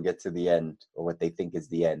 that people get to the end, or what they think is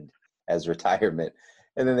the end, as retirement,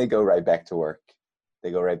 and then they go right back to work.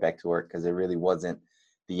 They go right back to work because it really wasn't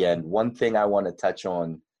the end. One thing I want to touch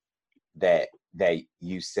on that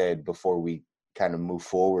you said before we kind of move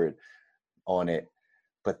forward on it,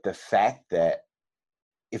 but the fact that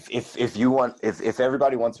if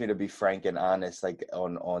everybody wants me to be frank and honest, like,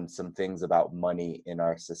 on some things about money in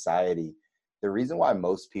our society, the reason why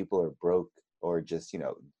most people are broke or just,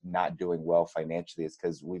 not doing well financially is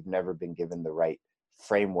because we've never been given the right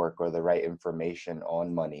framework or the right information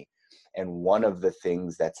on money. And one of the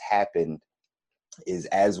things that's happened is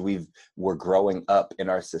as we're growing up in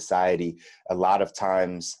our society, a lot of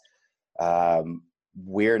times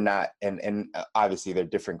we're not, and obviously there are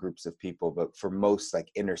different groups of people, but for most like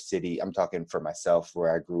inner city, I'm talking for myself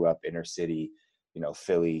where I grew up, inner city,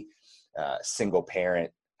 Philly, single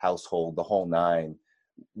parent household, the whole nine.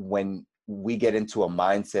 When we get into a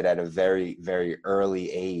mindset at a very, very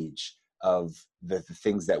early age of the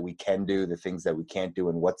things that we can do, the things that we can't do,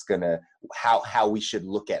 and how we should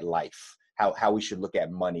look at life, how we should look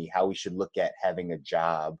at money, how we should look at having a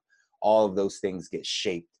job, all of those things get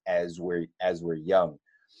shaped as we're young.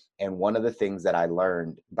 And one of the things that I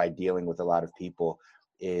learned by dealing with a lot of people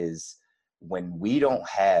is when we don't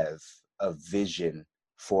have a vision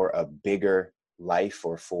for a bigger life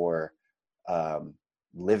or for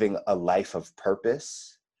living a life of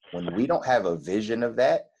purpose, when we don't have a vision of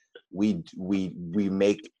that, we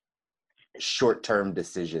make short-term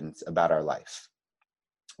decisions about our life.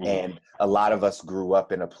 And a lot of us grew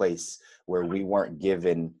up in a place where we weren't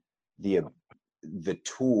given the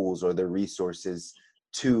tools or the resources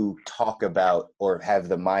to talk about or have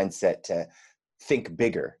the mindset to think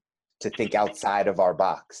bigger, to think outside of our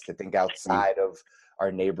box, to think outside of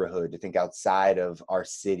our neighborhood, to think outside of our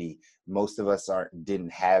city. Most of us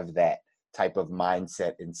didn't have that type of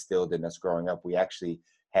mindset instilled in us growing up. We actually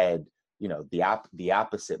had, the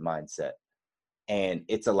opposite mindset. And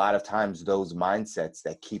it's a lot of times those mindsets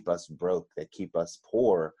that keep us broke, that keep us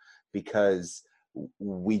poor, because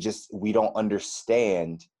we don't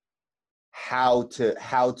understand how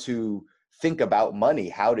to think about money,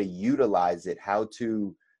 how to utilize it, how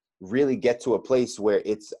to really get to a place where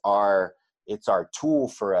it's our tool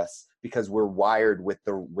for us, because we're wired with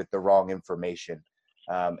the wrong information.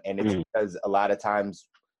 And it's because a lot of times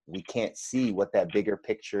we can't see what that bigger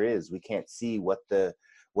picture is. We can't see what the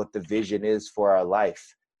vision is for our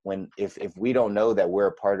life. If we don't know that we're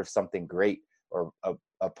a part of something great or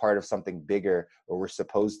a part of something bigger, or we're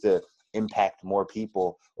supposed to impact more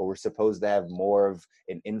people, or we're supposed to have more of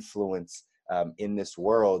an influence in this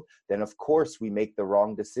world, then of course we make the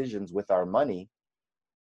wrong decisions with our money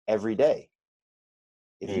every day.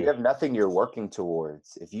 If you have nothing you're working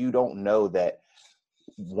towards, if you don't know that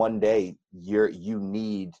one day you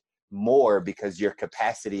need more because your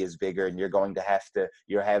capacity is bigger and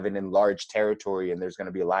you're having enlarged territory, and there's going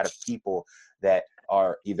to be a lot of people that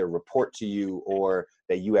are either report to you or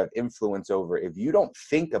that you have influence over. If you don't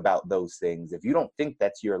think about those things, if you don't think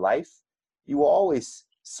that's your life, you will always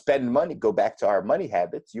spend money. Go back to our money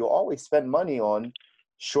habits. You'll always spend money on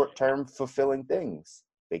short-term fulfilling things: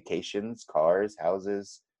 vacations, cars,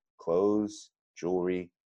 houses, clothes,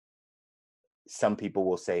 jewelry. Some people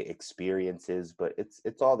will say experiences, but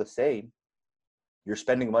it's all the same. You're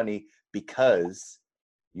spending money because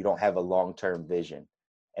you don't have a long-term vision.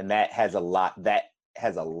 And that has a lot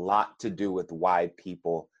to do with why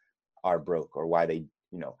people are broke, or why they,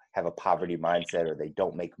 have a poverty mindset, or they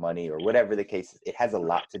don't make money, or whatever the case is. It has a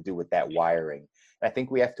lot to do with that wiring. And I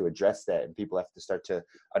think we have to address that, and people have to start to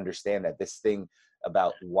understand that this thing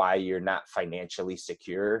about why you're not financially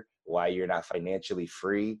secure, why you're not financially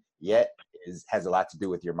free yet, has a lot to do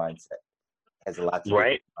with your mindset. Has a lot to do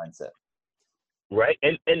with your mindset. Right.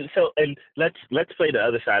 And let's play the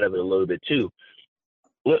other side of it a little bit too.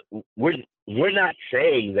 Look, we're not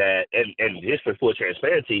saying that, and just for full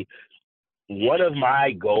transparency, one of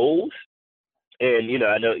my goals, and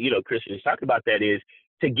I know Christian has talked about that, is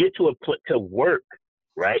to get to work,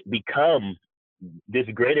 right? Become this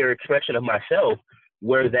greater expression of myself,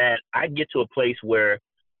 where that I get to a place where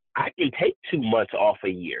I can take 2 months off a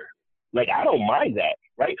year. Like, I don't mind that,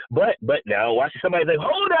 right? But now watch somebody like,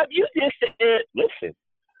 hold up, you just said, listen.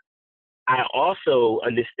 I also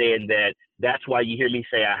understand that that's why you hear me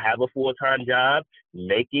say I have a full-time job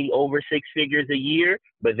making over 6 figures a year,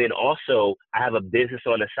 but then also I have a business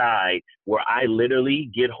on the side where I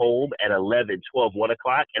literally get home at 11, 12, 1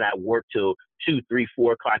 o'clock, and I work till 2, 3,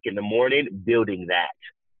 4 o'clock in the morning building that.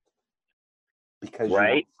 Because you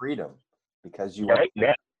want freedom. Because you want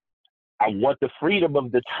now, I want the freedom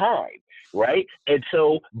of the time, right? And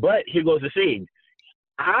so, but here goes the thing.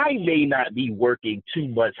 I may not be working 2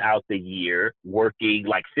 months out the year, working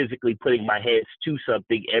like physically putting my hands to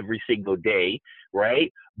something every single day,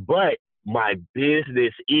 right? But my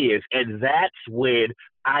business is, and that's when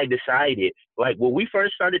I decided, like when we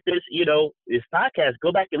first started this, this podcast,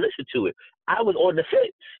 go back and listen to it. I was on the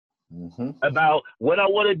fence about what I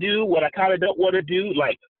want to do, what I kind of don't want to do.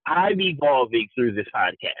 Like, I'm evolving through this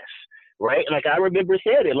podcast. Right? Like, I remember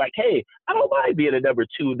saying it, like, hey, I don't mind being a number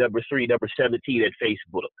 2, number 3, number 17 at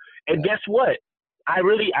Facebook. And guess what? I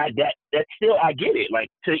get it.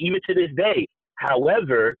 Like, even to this day,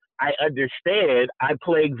 However, I understand I'm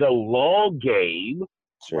playing the long game,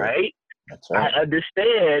 Sure. right? That's I right.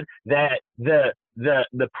 understand that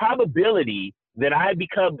the probability that I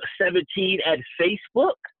become 17 at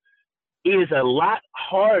Facebook is a lot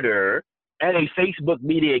harder at a Facebook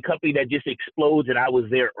media company that just explodes and I was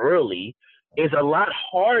there early, is a lot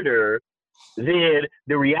harder than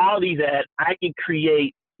the reality that I can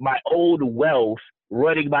create my own wealth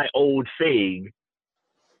running my own thing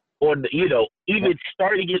on the, even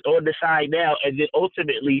starting it on the side now and then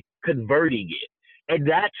ultimately converting it. And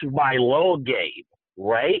that's my long game,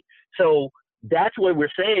 right? So that's what we're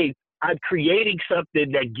saying. I'm creating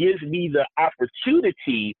something that gives me the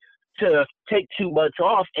opportunity to take 2 months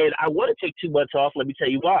off. And I want to take 2 months off. Let me tell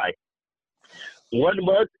you why. 1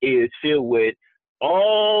 month is filled with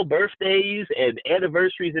all birthdays and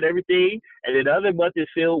anniversaries and everything. And then the other month is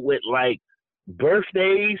filled with like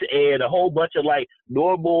birthdays and a whole bunch of like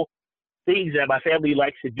normal things that my family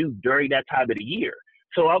likes to do during that time of the year.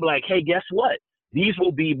 So I'm like, hey, guess what? These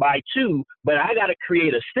will be my 2, but I got to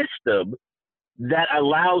create a system that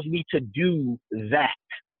allows me to do that.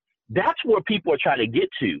 That's where people are trying to get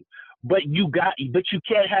to. But you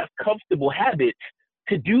can't have comfortable habits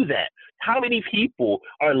to do that. How many people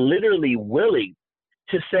are literally willing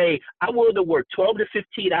to say, I'm willing to work 12 to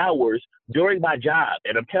 15 hours during my job?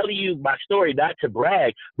 And I'm telling you my story not to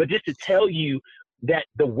brag, but just to tell you that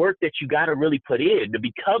the work that you got to really put in to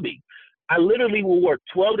becoming. I literally will work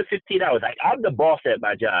 12 to 15 hours. Like, I'm the boss at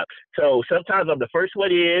my job. So sometimes I'm the first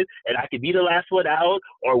one in and I can be the last one out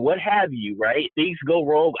or what have you, right? Things go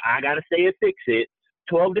wrong. I got to stay and fix it.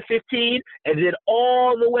 12 to 15, and then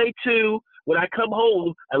all the way to when I come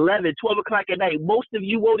home, 11, 12 o'clock at night. Most of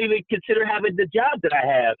you won't even consider having the job that I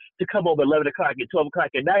have to come home at 11 o'clock and 12 o'clock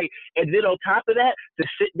at night. And then on top of that, to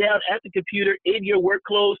sit down at the computer in your work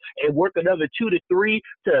clothes and work another 2 to 3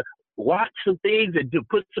 to watch some things and to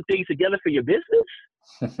put some things together for your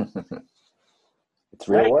business. It's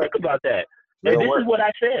real right? work. Think about that. Real and this work. is what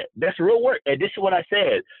I said. That's real work. And this is what I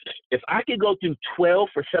said. If I can go through 12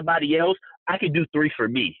 for somebody else, I can do 3 for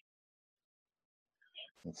me.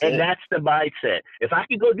 That's the mindset. If I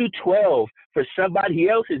can go do 12 for somebody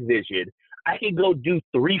else's vision, I can go do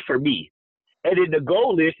 3 for me. And then the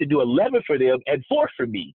goal is to do 11 for them and 4 for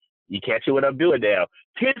me. You catch what I'm doing now?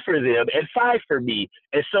 10 for them and 5 for me,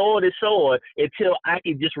 and so on until I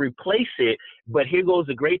can just replace it. But here goes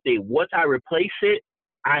the great thing. Once I replace it,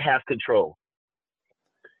 I have control.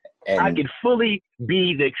 And I can fully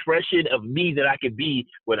be the expression of me that I can be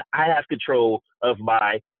when I have control of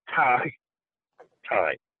my time.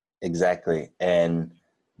 Exactly. And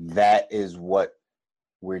that is what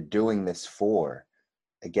we're doing this for.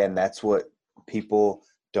 Again, that's what people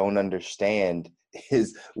don't understand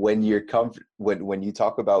is when you're when you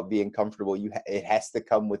talk about being comfortable, it has to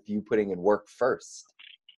come with you putting in work first.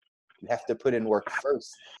 You have to put in work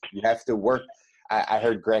first. You have to work. I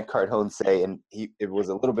heard Grant Cardone say, and it was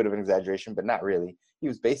a little bit of an exaggeration, but not really. He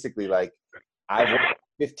was basically like, I've worked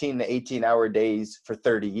 15 to 18-hour days for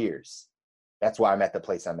 30 years. That's why I'm at the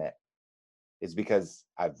place I'm at. It's because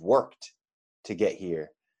I've worked to get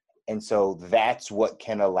here. And so that's what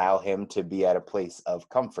can allow him to be at a place of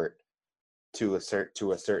comfort to a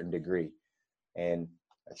certain degree. And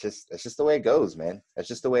that's just the way it goes, man. That's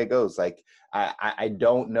just the way it goes. Like, I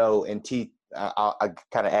don't know. And I'll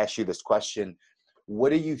kind of ask you this question.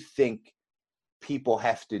 What do you think people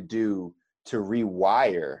have to do to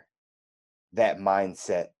rewire that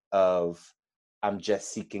mindset of, I'm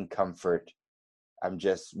just seeking comfort, I'm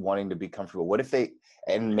just wanting to be comfortable? What if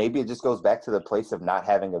and maybe it just goes back to the place of not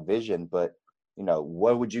having a vision, but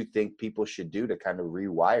what would you think people should do to kind of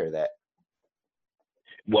rewire that?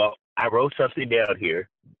 Well, I wrote something down here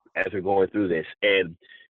as we're going through this, and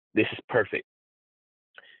this is perfect.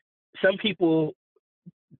 Some people,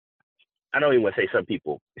 I don't even want to say some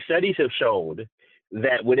people, studies have shown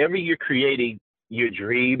that whenever you're creating your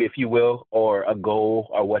dream, if you will, or a goal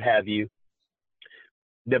or what have you,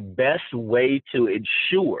 the best way to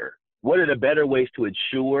ensure, one of the better ways to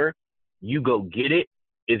ensure you go get it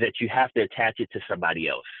is that you have to attach it to somebody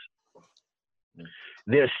else.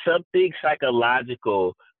 There's something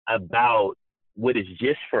psychological about when it's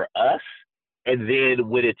just for us and then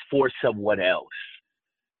when it's for someone else,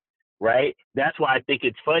 right? That's why I think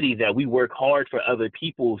it's funny that we work hard for other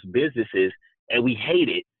people's businesses and we hate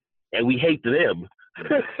it and we hate them,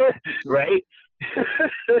 right?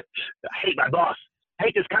 I hate my boss. I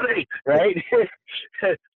hate this company, right?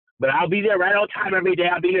 But I'll be there right on time every day.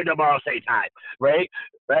 I'll be here tomorrow, same time, right?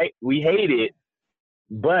 Right? We hate it,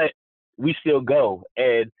 but we still go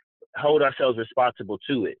and hold ourselves responsible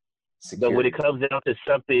to it. Security. But when it comes down to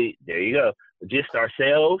something, there you go, just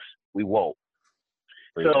ourselves, we won't.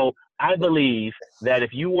 So I believe that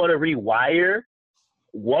if you want to rewire,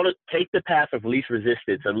 want to take the path of least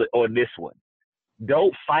resistance on this one.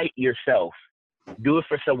 Don't fight yourself. Do it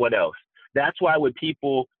for someone else. That's why when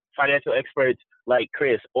people, financial experts like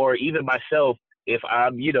Chris, or even myself, if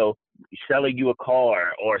I'm, selling you a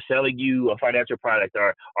car or selling you a financial product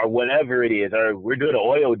or whatever it is, or we're doing an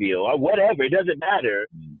oil deal or whatever, it doesn't matter.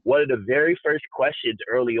 One of the very first questions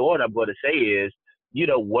early on I'm going to say is,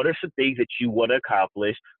 what are some things that you want to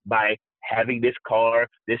accomplish by having this car,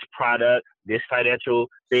 this product, this financial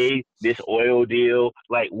thing, this oil deal,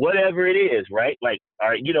 like whatever it is, right? Like,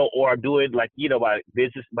 or I'm doing like, my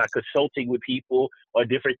business, my consulting with people on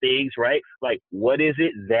different things, right? Like, what is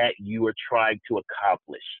it that you are trying to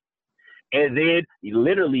accomplish? And then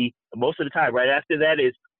literally most of the time right after that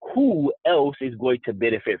is, who else is going to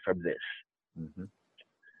benefit from this? Mm-hmm.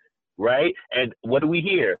 Right? And what do we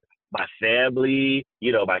hear? My family,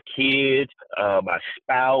 my kids, my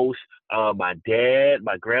spouse, my dad,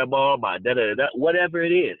 my grandma, my da-da-da-da, whatever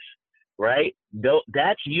it is, right?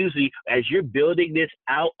 That's usually, as you're building this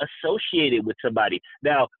out, associated with somebody.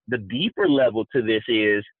 Now, the deeper level to this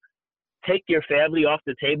is, take your family off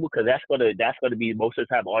the table, because that's gonna be most of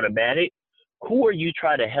the time automatic. Who are you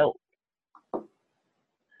trying to help?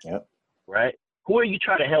 Yep. Right? Who are you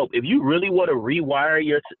trying to help? If you really want to rewire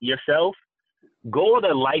yourself, go on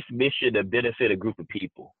a life mission to benefit a group of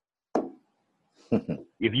people.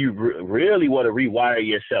 If you really want to rewire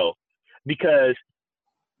yourself, because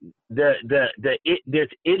there's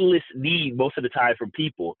endless need most of the time from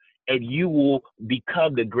people, and you will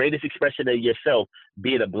become the greatest expression of yourself,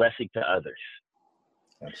 being a blessing to others.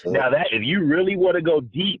 Absolutely. Now, that if you really want to go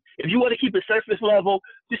deep, if you want to keep it surface level,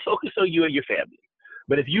 just focus on you and your family.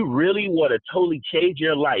 But if you really want to totally change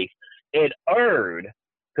your life and earn,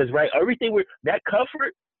 because everything that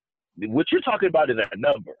comfort, what you're talking about is a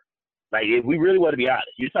number. Like, if we really want to be honest,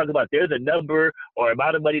 you're talking about there's a number or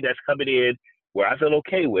amount of money that's coming in where I feel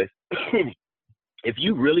okay with. If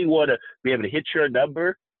you really want to be able to hit your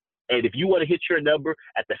number, and if you want to hit your number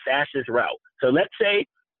at the fastest route, so let's say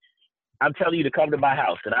I'm telling you to come to my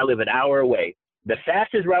house and I live an hour away. The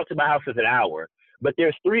fastest route to my house is an hour, but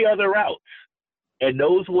there's 3 other routes. And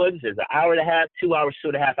those ones is an hour and a half, 2 hours,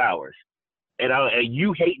 2.5 hours. And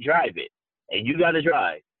you hate driving and you got to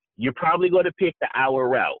drive. You're probably going to pick the hour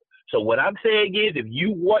route. So what I'm saying is, if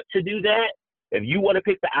you want to do that, if you want to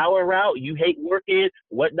pick the hour route, you hate working,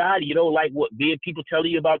 whatnot, you don't like being people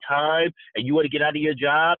telling you about time, and you want to get out of your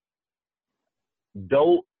job,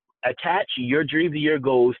 don't attach your dreams and your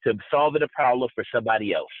goals to solving a problem for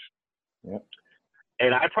somebody else. Yep.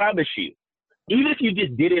 And I promise you, even if you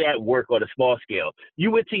just did it at work on a small scale,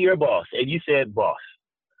 you went to your boss and you said, boss,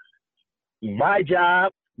 my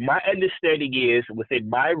job, my understanding is within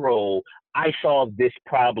my role, I solve this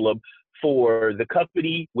problem for the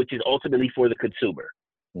company, which is ultimately for the consumer,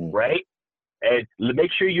 right? And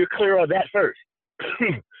make sure you're clear on that first.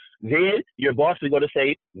 Then your boss is going to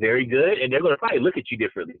say, very good. And they're going to probably look at you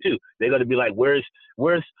differently too. They're going to be like, where's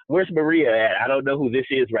Maria at? I don't know who this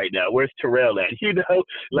is right now. Where's Terell at?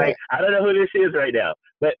 Right. I don't know who this is right now.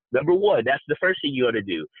 But number one, that's the first thing you ought to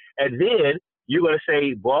do. And then you're going to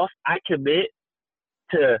say, boss, I commit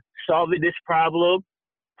to solving this problem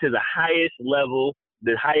to the highest level,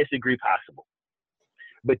 the highest degree possible.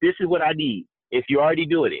 But this is what I need. If you're already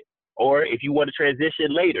doing it, or if you want to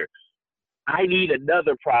transition later, I need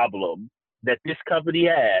another problem that this company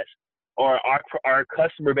has or our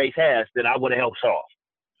customer base has that I want to help solve.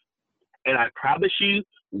 And I promise you,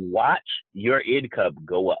 watch your income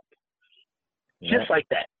go up. Yeah. Just like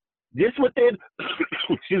that. Just within,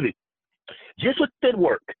 just within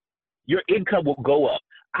work, your income will go up.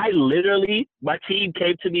 My team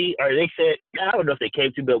came to me, or they said, I don't know if they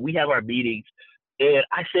came to me, but we have our meetings. And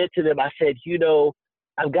I said to them,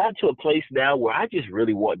 I've gotten to a place now where I just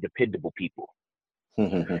really want dependable people.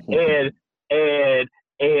 and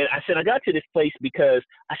I said, I got to this place because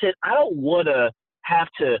I said, I don't want to have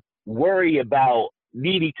to worry about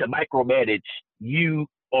needing to micromanage you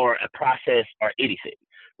or a process or anything,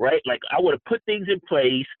 right? Like, I want to put things in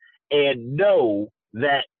place and know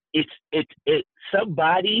that it's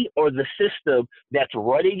somebody or the system that's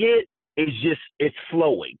running it it's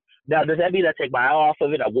flowing. Now, does that mean I take my eye off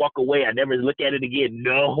of it? I walk away. I never look at it again?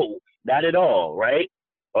 No, not at all, right?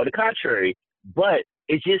 On the contrary, but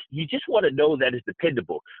you just want to know that it's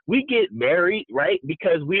dependable. We get married, right?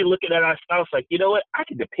 Because we're looking at our spouse like, you know what? I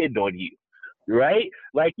can depend on you, right?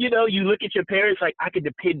 Like, you look at your parents like, I can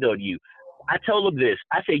depend on you. I told them this.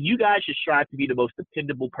 I say, you guys should strive to be the most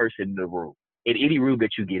dependable person in the room, in any room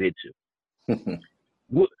that you get into.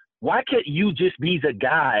 Why can't you just be the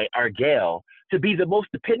guy or gal to be the most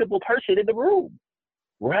dependable person in the room?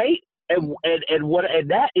 right? And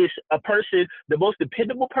that is a person. The most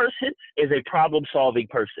dependable person is a problem-solving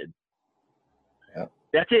person. Yep.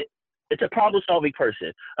 That's it. It's a problem-solving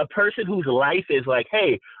person. A person whose life is like,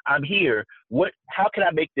 hey, I'm here. How can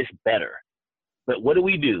I make this better? But what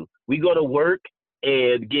do? We go to work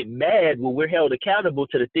and get mad when we're held accountable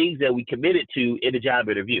to the things that we committed to in a job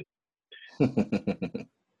interview.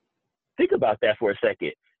 Think about that for a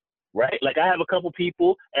second, right? Like I have a couple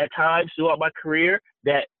people at times throughout my career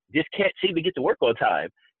that just can't seem to get to work on time.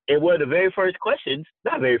 And one of the very first questions,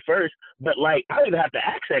 not very first, but like I don't even have to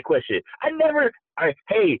ask that question.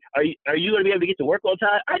 Hey, are you going to be able to get to work on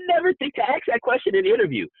time? I never think to ask that question in the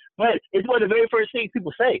interview, but it's one of the very first things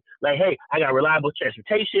people say. Like, hey, I got reliable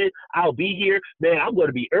transportation. I'll be here. Man, I'm going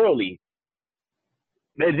to be early.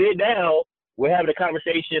 And then now we're having a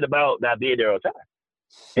conversation about not being there on time.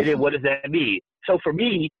 And then what does that mean? So for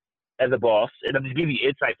me, as a boss, and I'm just giving you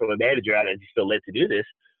insight from a manager, I just feel led to do this.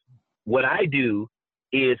 What I do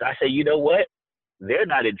is I say, you know what? They're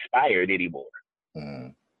not inspired anymore.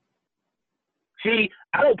 Mm. See,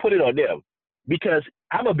 I don't put it on them because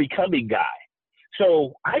I'm a becoming guy.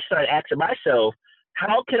 So I started asking myself,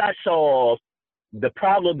 how can I solve the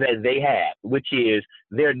problem that they have, which is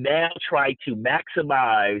they're now trying to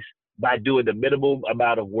maximize by doing the minimum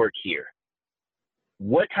amount of work here.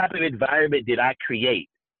 What type of environment did I create,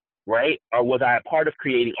 right? Or was I a part of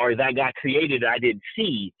creating, or that got created and I didn't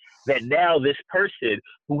see that now this person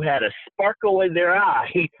who had a sparkle in their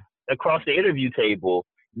eye across the interview table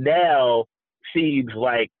now seems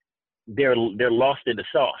like they're lost in the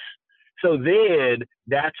sauce. So then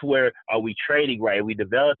that's where, are we training right? Are we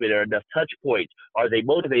developing? Are enough touch points? Are they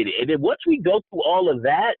motivated? And then once we go through all of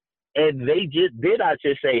that, and they just did not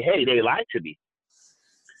just say, hey, they lied to me.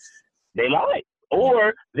 They lied.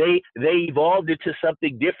 Or they evolved into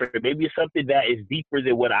something different. Maybe it's something that is deeper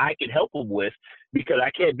than what I can help them with, because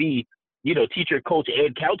I can't be, teacher, coach,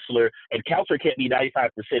 and counselor can't be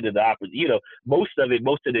 95% of the opposite. Most of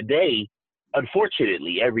the day,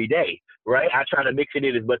 unfortunately, every day, right? I try to mix it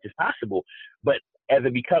in as much as possible. But as a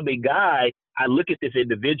becoming guy, I look at this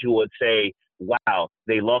individual and say, wow,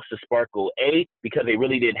 they lost the sparkle. A, because they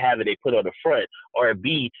really didn't have it, they put on the front. Or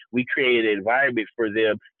B, we created an environment for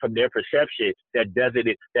them from their perception that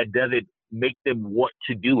doesn't make them want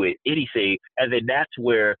to do anything. And then that's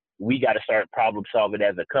where we got to start problem solving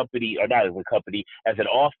as a company, or not as a company, as an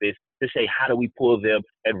office, to say, how do we pull them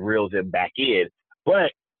and reel them back in?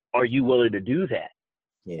 But are you willing to do that?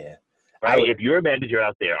 Yeah. Right? If you're a manager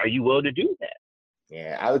out there, are you willing to do that?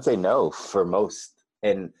 Yeah, I would say no for most.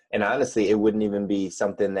 And honestly, it wouldn't even be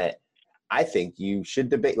something that I think you should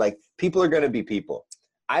debate. Like, people are going to be people.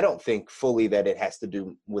 I don't think fully that it has to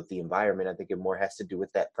do with the environment. I think it more has to do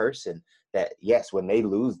with that person, that yes, when they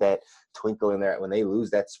lose that twinkle in their, when they lose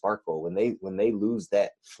that sparkle, when they lose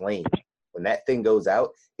that flame, when that thing goes out,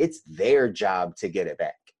 it's their job to get it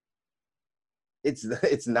back.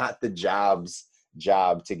 It's not the job's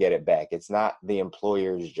job to get it back. It's not the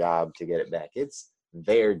employer's job to get it back. It's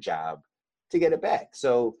their job to get it back.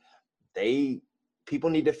 So people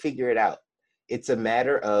need to figure it out. It's a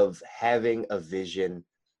matter of having a vision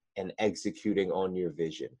and executing on your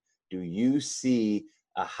vision. Do you see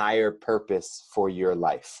a higher purpose for your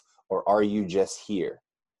life, or are you just here?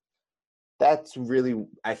 That's really,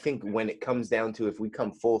 I think, when it comes down to, if we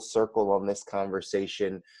come full circle on this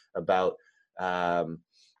conversation about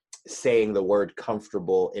saying the word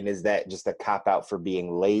comfortable, and is that just a cop out for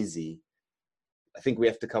being lazy? I think we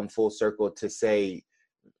have to come full circle to say,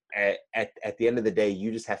 at the end of the day,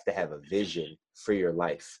 you just have to have a vision for your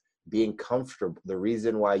life. Being comfortable, the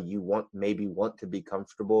reason why you maybe want to be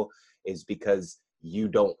comfortable is because you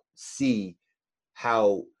don't see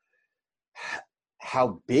how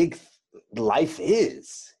big life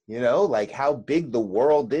is, like how big the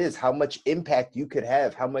world is, how much impact you could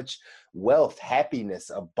have, how much wealth,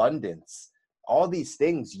 happiness, abundance, all these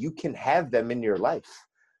things, you can have them in your life.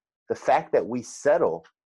 The fact that we settle,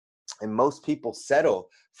 and most people settle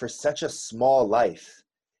for such a small life,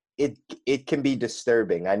 it can be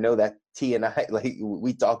disturbing. I know that T and I, like,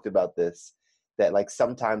 we talked about this, that like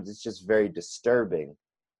sometimes it's just very disturbing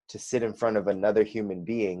to sit in front of another human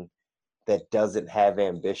being that doesn't have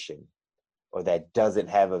ambition, or that doesn't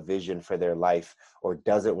have a vision for their life, or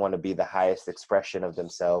doesn't want to be the highest expression of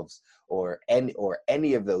themselves, or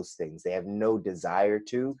any of those things. They have no desire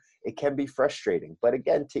to. It can be frustrating, but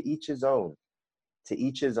again, to each his own. To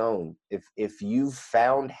each his own. If you've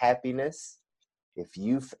found happiness,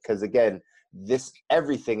 because again,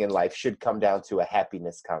 everything in life should come down to a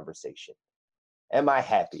happiness conversation. Am I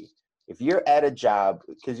happy? If you're at a job,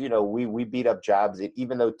 because we beat up jobs,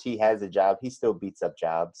 even though T has a job, he still beats up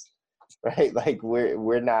jobs. right? Like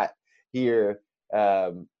we're not here.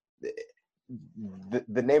 The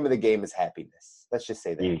name of the game is happiness. Let's just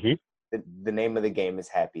say that. Mm-hmm. The name of the game is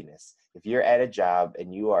happiness. If you're at a job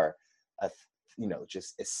and you are,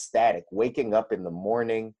 just ecstatic, waking up in the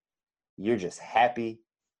morning, you're just happy,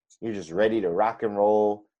 you're just ready to rock and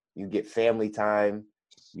roll, you get family time,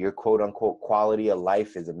 your quote unquote quality of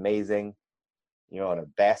life is amazing. You're on a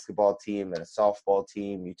basketball team and a softball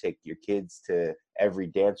team, you take your kids to every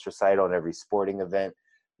dance recital and every sporting event,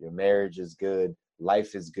 your marriage is good,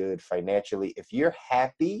 life is good financially. If you're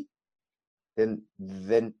happy, then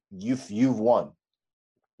you've won.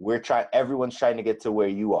 Everyone's trying to get to where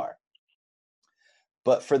you are.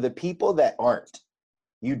 But for the people that aren't,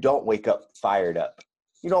 you don't wake up fired up.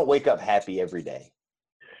 You don't wake up happy every day.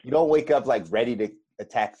 You don't wake up like ready to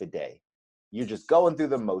attack the day. You're just going through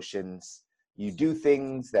the motions. You do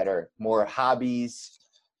things that are more hobbies,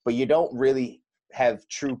 but you don't really have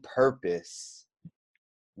true purpose.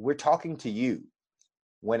 We're talking to you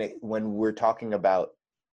when we're talking about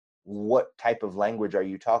what type of language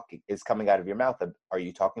is coming out of your mouth. Are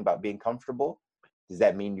you talking about being comfortable? Does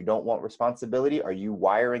that mean you don't want responsibility? Are you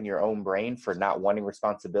wiring your own brain for not wanting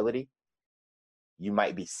responsibility? You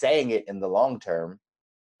might be saying it in the long term,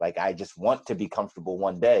 like, I just want to be comfortable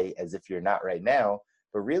one day, as if you're not right now,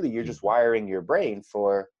 but really you're just wiring your brain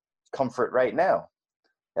for comfort right now.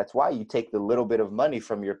 That's why you take the little bit of money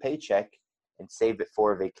from your paycheck and save it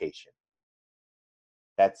for a vacation.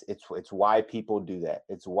 It's why people do that.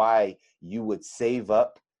 It's why you would save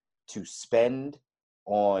up to spend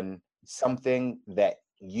on something that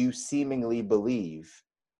you seemingly believe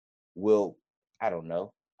will, I don't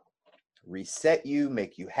know, reset you,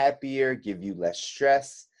 make you happier, give you less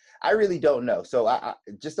stress. I really don't know. So I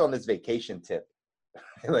just on this vacation tip,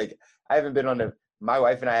 like my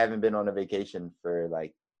wife and I haven't been on a vacation for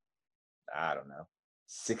like, I don't know,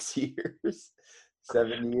 6 years,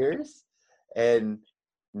 7 years. And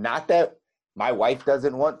not that my wife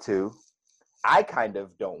doesn't want to, I kind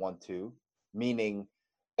of don't want to, meaning,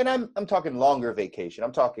 and I'm talking longer vacation.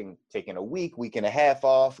 I'm talking taking a week and a half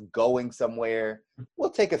off, going somewhere. We'll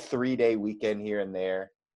take a 3-day weekend here and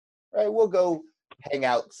there, right? We'll go hang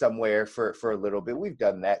out somewhere for a little bit. We've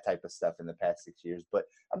done that type of stuff in the past 6 years, but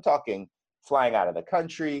I'm talking flying out of the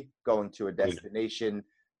country, going to a destination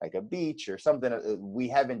like a beach or something. We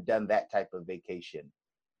haven't done that type of vacation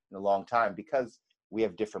in a long time because we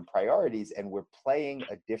have different priorities and we're playing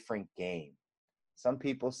a different game. Some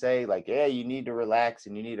people say like, yeah, you need to relax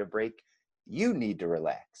and you need a break. You need to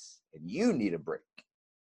relax and you need a break.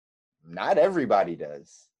 Not everybody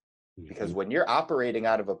does. Because when you're operating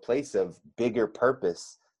out of a place of bigger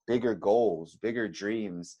purpose, bigger goals, bigger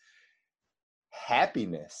dreams,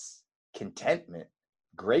 happiness, contentment,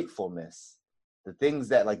 gratefulness, the things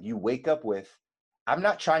that like you wake up with, I'm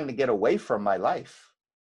not trying to get away from my life.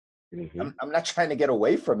 I'm not trying to get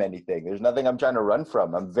away from anything. There's nothing I'm trying to run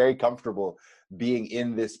from. I'm very comfortable being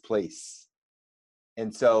in this place.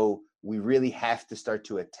 And so we really have to start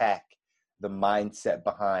to attack the mindset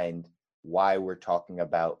behind why we're talking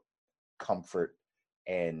about comfort.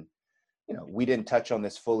 And, we didn't touch on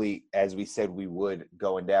this fully as we said we would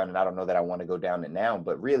going down. And I don't know that I want to go down it now,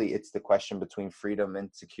 but really it's the question between freedom and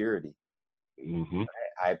security.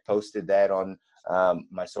 I posted that on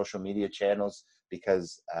my social media channels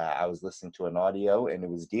because I was listening to an audio and it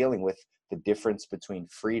was dealing with the difference between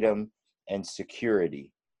freedom and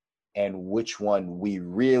security and which one we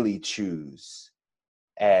really choose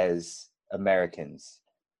as Americans.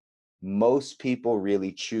 Most people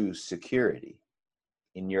really choose security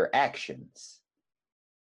in your actions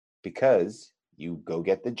because you go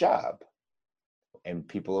get the job. And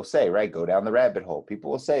people will say, right, go down the rabbit hole.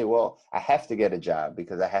 People will say, well, I have to get a job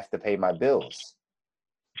because I have to pay my bills.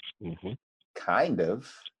 Kind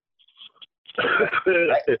of.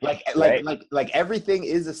 Right? Like everything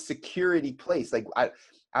is a security place. Like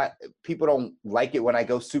I people don't like it when I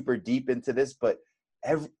go super deep into this, but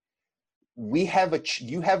you have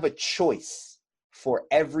a choice for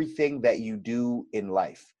everything that you do in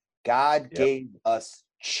life. God gave us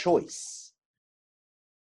choice.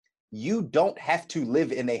 You don't have to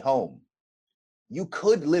live in a home. You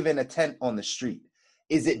could live in a tent on the street.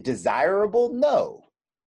 Is it desirable? No.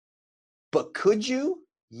 But could you?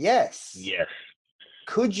 Yes. Yes.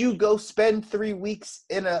 Could you go spend 3 weeks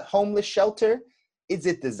in a homeless shelter? Is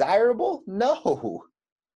it desirable? No.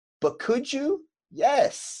 But could you?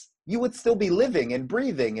 Yes. You would still be living and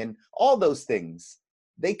breathing and all those things.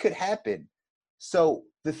 They could happen. So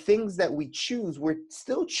the things that we choose, we're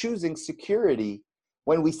still choosing security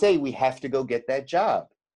when we say we have to go get that job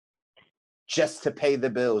just to pay the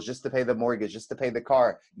bills, just to pay the mortgage, just to pay the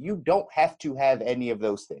car. You don't have to have any of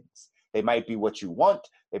those things. They might be what you want.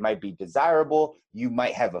 They might be desirable. You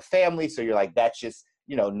might have a family. So you're like, that's just,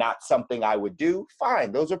 not something I would do.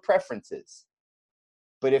 Fine. Those are preferences.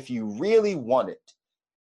 But if you really want it,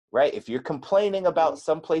 right? If you're complaining about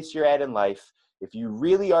some place you're at in life, if you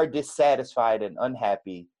really are dissatisfied and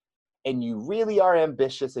unhappy, and you really are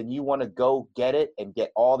ambitious and you want to go get it and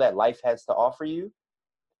get all that life has to offer you,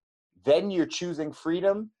 then you're choosing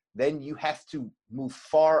freedom. Then you have to move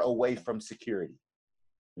far away from security.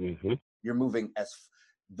 Mm-hmm. You're moving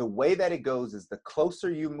the way that it goes is the closer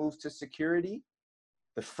you move to security,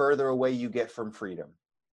 the further away you get from freedom.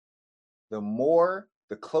 The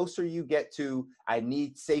closer you get to, I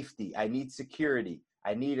need safety, I need security,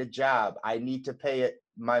 I need a job, I need to pay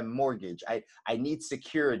my mortgage, I need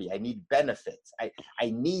security, I need benefits, I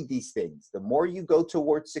need these things. The more you go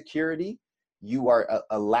towards security, you are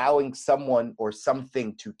allowing someone or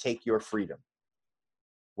something to take your freedom.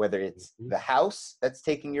 Whether it's the house that's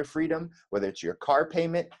taking your freedom, whether it's your car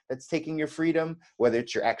payment that's taking your freedom, whether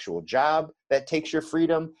it's your actual job that takes your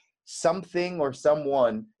freedom, something or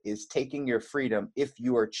someone is taking your freedom if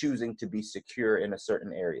you are choosing to be secure in a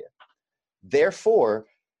certain area. Therefore,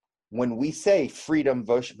 when we say freedom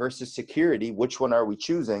versus security, which one are we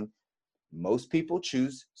choosing? Most people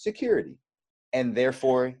choose security, and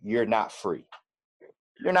therefore you're not free.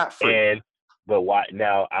 You're not free. But why?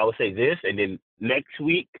 Now I will say this, and then next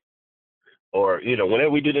week, or whenever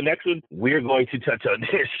we do the next one, we're going to touch on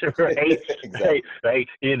this, right? Exactly. Right.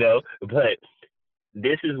 But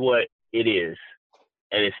this is what it is,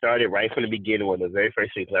 and it started right from the beginning. One of the very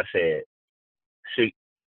first things I said. So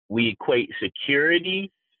we equate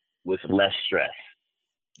security with less stress.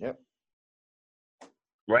 Yep.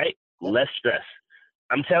 Right? Yep. Less stress.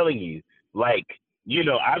 I'm telling you,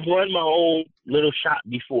 I've run my own little shop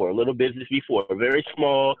before, a little business before, very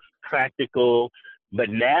small, practical. But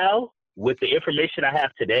now, with the information I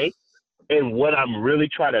have today and what I'm really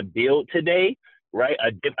trying to build today, right,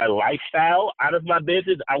 a lifestyle out of my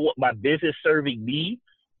business, I want my business serving me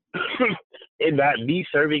and not me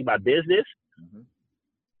serving my business. Mm-hmm.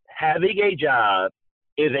 Having a job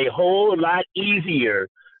is a whole lot easier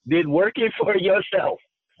than working for yourself.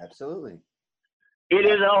 Absolutely. It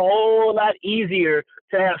is a whole lot easier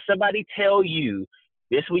to have somebody tell you,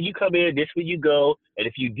 this when you come in, this when you go, and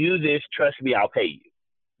if you do this, trust me, I'll pay you.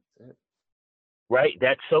 That's it. Right?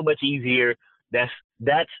 That's so much easier. That's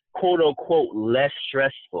quote unquote less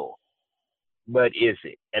stressful. But is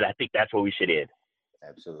it? And I think that's where we should end.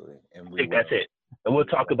 Absolutely. And I think that's it. And we'll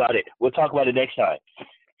talk about it. We'll talk about it next time.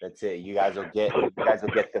 That's it. You guys will get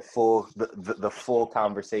the full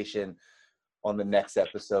conversation on the next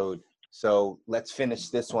episode. So let's finish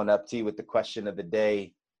this one up, T, with the question of the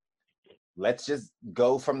day. Let's just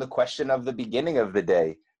go from the question of the beginning of the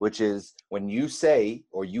day, which is when you say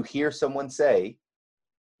or you hear someone say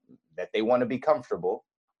that they want to be comfortable,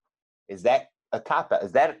 is that a cop-out?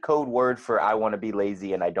 Is that a code word for I want to be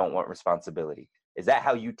lazy and I don't want responsibility? Is that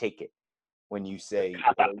how you take it when you say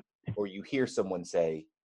or you hear someone say,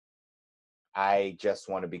 I just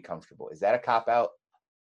want to be comfortable? Is that a cop-out?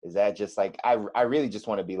 Is that just like, I really just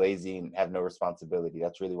want to be lazy and have no responsibility?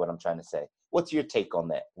 That's really what I'm trying to say. What's your take on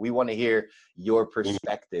that? We want to hear your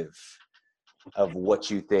perspective of what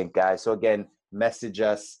you think, guys. So again, message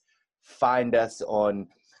us, find us on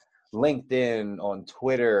LinkedIn, on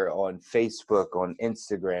Twitter, on Facebook, on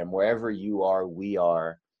Instagram, wherever you are, we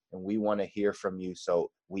are, and we want to hear from you. So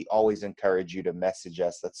we always encourage you to message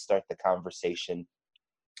us. Let's start the conversation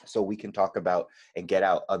so we can talk about and get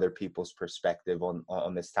out other people's perspective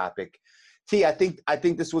on this topic. T, I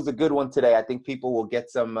think this was a good one today. I think people will get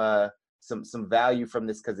some value from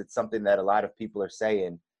this because it's something that a lot of people are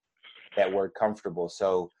saying, that word comfortable.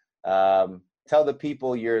 So tell the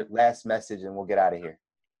people your last message and we'll get out of here.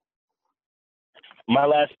 My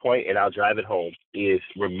last point, and I'll drive it home, is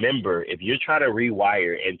remember, if you're trying to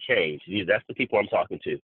rewire and change, that's the people I'm talking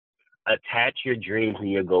to, attach your dreams and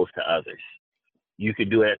your goals to others. You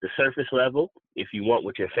could do it at the surface level if you want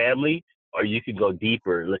with your family, or you could go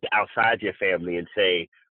deeper, look outside your family and say,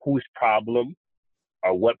 whose problem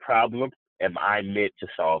or what problem am I meant to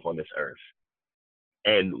solve on this earth?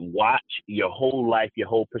 And watch your whole life, your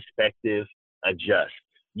whole perspective adjust.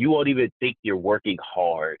 You won't even think you're working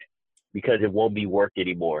hard because it won't be work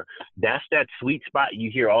anymore. That's that sweet spot.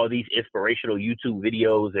 You hear all these inspirational YouTube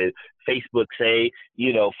videos and Facebook say,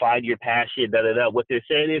 find your passion, What they're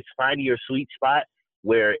saying is find your sweet spot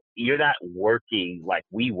where you're not working like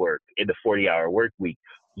we work in the 40-hour work week.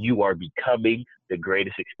 You are becoming the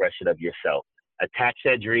greatest expression of yourself. Attach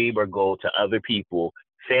that dream or goal to other people,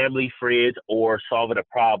 family, friends, or solving a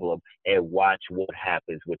problem, and watch what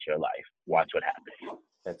happens with your life. Watch what happens.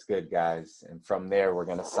 That's good, guys. And from there, we're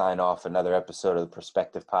going to sign off another episode of the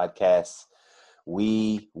Perspective Podcast.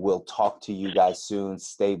 We will talk to you guys soon.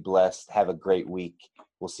 Stay blessed. Have a great week.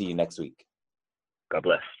 We'll see you next week. God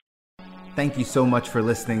bless. Thank you so much for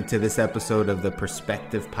listening to this episode of the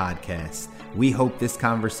Perspective Podcast. We hope this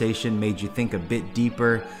conversation made you think a bit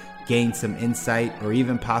deeper, gain some insight, or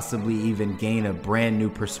even possibly even gain a brand new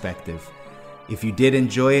perspective. If you did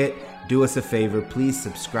enjoy it, do us a favor, please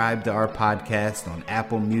subscribe to our podcast on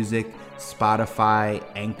Apple Music, Spotify,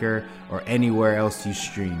 Anchor, or anywhere else you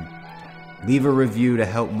stream. Leave a review to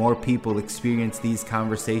help more people experience these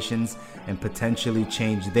conversations and potentially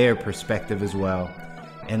change their perspective as well.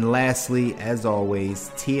 And lastly, as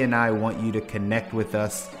always, T and I want you to connect with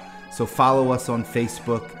us. So follow us on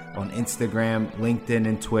Facebook, on Instagram, LinkedIn,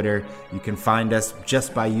 and Twitter. You can find us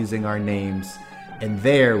just by using our names. And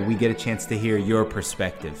there we get a chance to hear your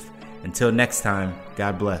perspective. Until next time,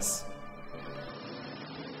 God bless.